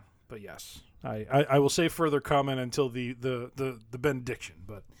yes, I will save further comment until the benediction.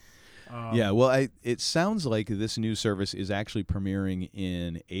 But it sounds like this new service is actually premiering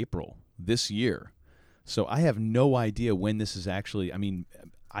in April this year. So I have no idea when this is actually. I mean,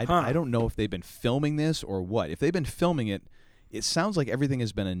 I don't know if they've been filming this or what. If they've been filming it. It sounds like everything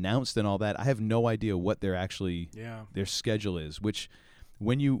has been announced and all that. I have no idea what their schedule is. Which,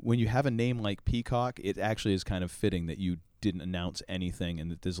 when you have a name like Peacock, it actually is kind of fitting that you didn't announce anything and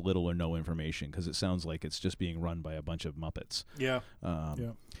that there's little or no information, because it sounds like it's just being run by a bunch of Muppets. Yeah.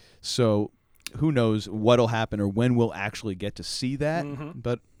 So who knows what'll happen or when we'll actually get to see that? Mm-hmm.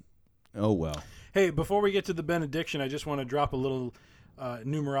 But oh well. Hey, before we get to the benediction, I just want to drop a little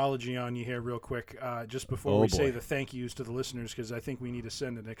numerology on you here real quick, just before say the thank yous to the listeners, because I think we need to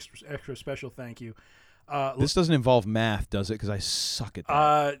send an extra special thank you. This doesn't involve math, does it? Because I suck at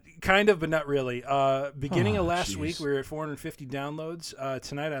that. Kind of, but not really. Beginning of last week, we were at 450 downloads.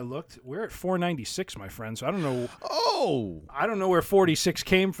 Tonight I looked, we're at 496, my friend. So I don't know. I don't know where 46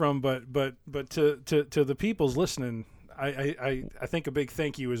 came from, but to the people's listening, I think a big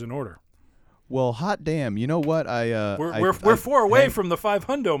thank you is in order. Well, hot damn! You know what? We're four away from the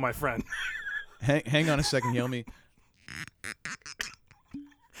 500, my friend. hang on a second, heal me.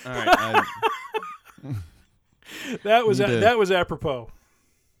 All right. That was apropos.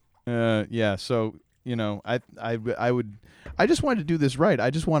 Yeah. So I just wanted to do this right. I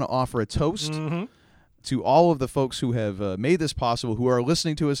just want to offer a toast to all of the folks who have made this possible, who are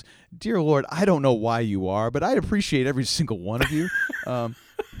listening to us. Dear Lord, I don't know why you are, but I appreciate every single one of you.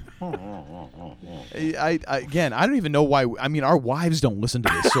 Again, I don't even know why. I mean, our wives don't listen to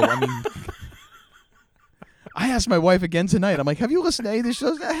this, so I mean, I asked my wife again tonight. I'm like, "Have you listened to any of these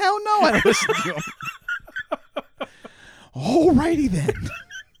shows?" Hell no, I don't listen to them. Alrighty then.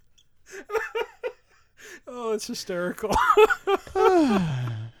 Oh, it's hysterical.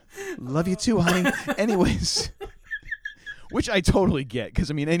 Love you too, honey. Anyways, which I totally get, because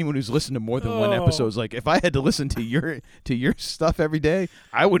I mean, anyone who's listened to more than one episode is like, if I had to listen to your stuff every day,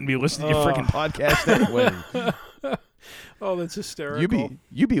 I wouldn't be listening to your freaking podcast anyway. Oh, that's hysterical.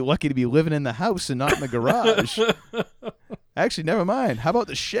 You'd be lucky to be living in the house and not in the garage. Actually, never mind. How about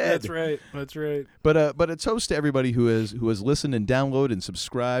the shed? That's right. But a toast to everybody who has listened and downloaded and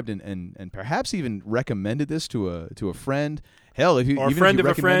subscribed and perhaps even recommended this to a friend. Hell, if you or a friend of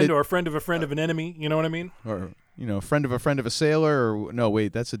a friend or a friend of a friend of an enemy, you know what I mean? Or a friend of a sailor, or no,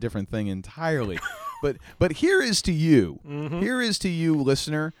 wait, that's a different thing entirely. but here is to you. Mm-hmm. Here is to you,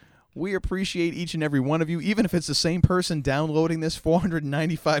 listener. We appreciate each and every one of you, even if it's the same person downloading this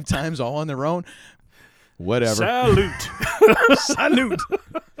 495 times all on their own. Whatever. Salute. Salute.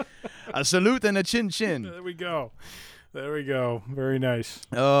 A salute and a chin-chin. There we go. Very nice.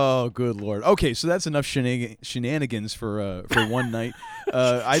 Oh, good Lord. Okay, so that's enough shenanigans for one night.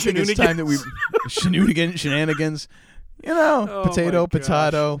 I think it's time that we shenanigans.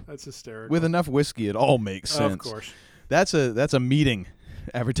 Potato. That's hysterical. With enough whiskey, it all makes sense. Of course. That's a meeting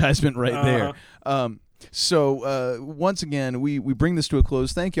advertisement right there. So once again, we bring this to a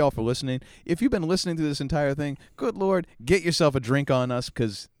close. Thank you all for listening. If you've been listening to this entire thing, good Lord, get yourself a drink on us,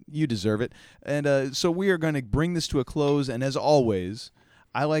 because you deserve it. And so we are going to bring this to a close. And as always,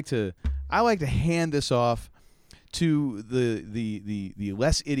 I like to hand this off to the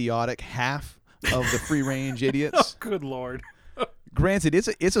less idiotic half of the free range idiots. Oh, good Lord. Granted,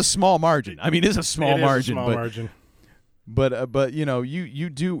 it's a small margin. I mean, it's a small margin. But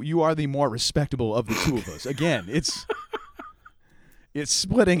you are the more respectable of the two of us. Again, it's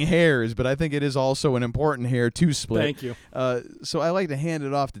splitting hairs, but I think it is also an important hair to split. Thank you. So I like to hand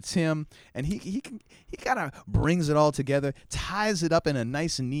it off to Tim, and he kind of brings it all together, ties it up in a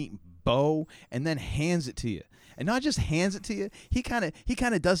nice and neat bow, and then hands it to you. And not just hands it to you, he kind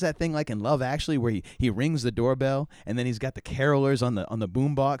of does that thing like in Love Actually, where he rings the doorbell and then he's got the carolers on the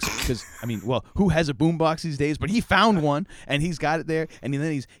boombox, because I mean, well, who has a boombox these days? But he found one and he's got it there, and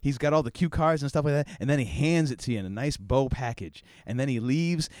then he's got all the cue cards and stuff like that, and then he hands it to you in a nice bow package, and then he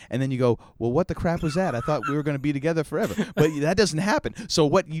leaves, and then you go, well, what the crap was that? I thought we were going to be together forever, but that doesn't happen. So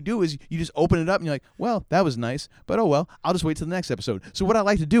what you do is you just open it up and you're like, well, that was nice, but oh well, I'll just wait till the next episode. So what I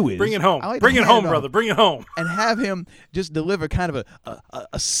like to do is bring it home, brother, bring it home, and have him just deliver kind of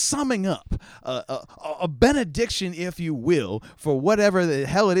a summing up, a benediction, if you will, for whatever the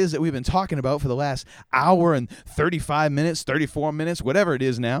hell it is that we've been talking about for the last hour and 35 minutes, 34 minutes, whatever it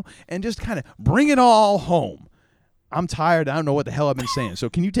is now, and just kind of bring it all home. I'm tired. I don't know what the hell I've been saying. So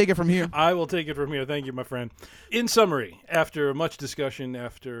can you take it from here? I will take it from here. Thank you, my friend. In summary, after much discussion,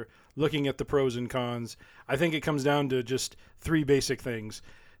 after looking at the pros and cons, I think it comes down to just three basic things.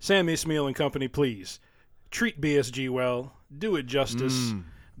 Sam Ismail and company, please treat BSG well, do it justice,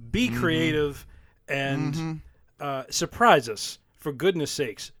 be creative, and surprise us. For goodness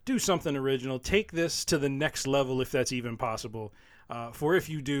sakes, do something original. Take this to the next level if that's even possible. For if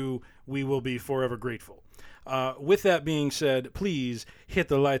you do, we will be forever grateful. With that being said, please hit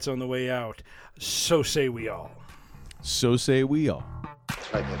the lights on the way out. So say we all. So say we all.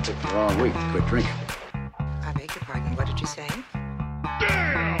 It's like I took the wrong week to quit drinking. I beg your pardon, what did you say?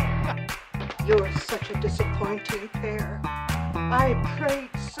 You're such a disappointing pair. I prayed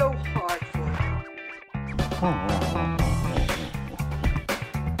so hard for you.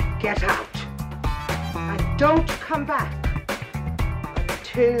 Get out. And don't come back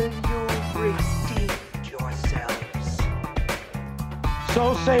until you've redeemed yourselves.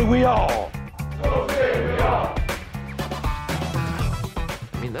 So say we all. So say we all.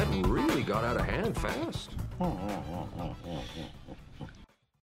 I mean, that really got out of hand fast.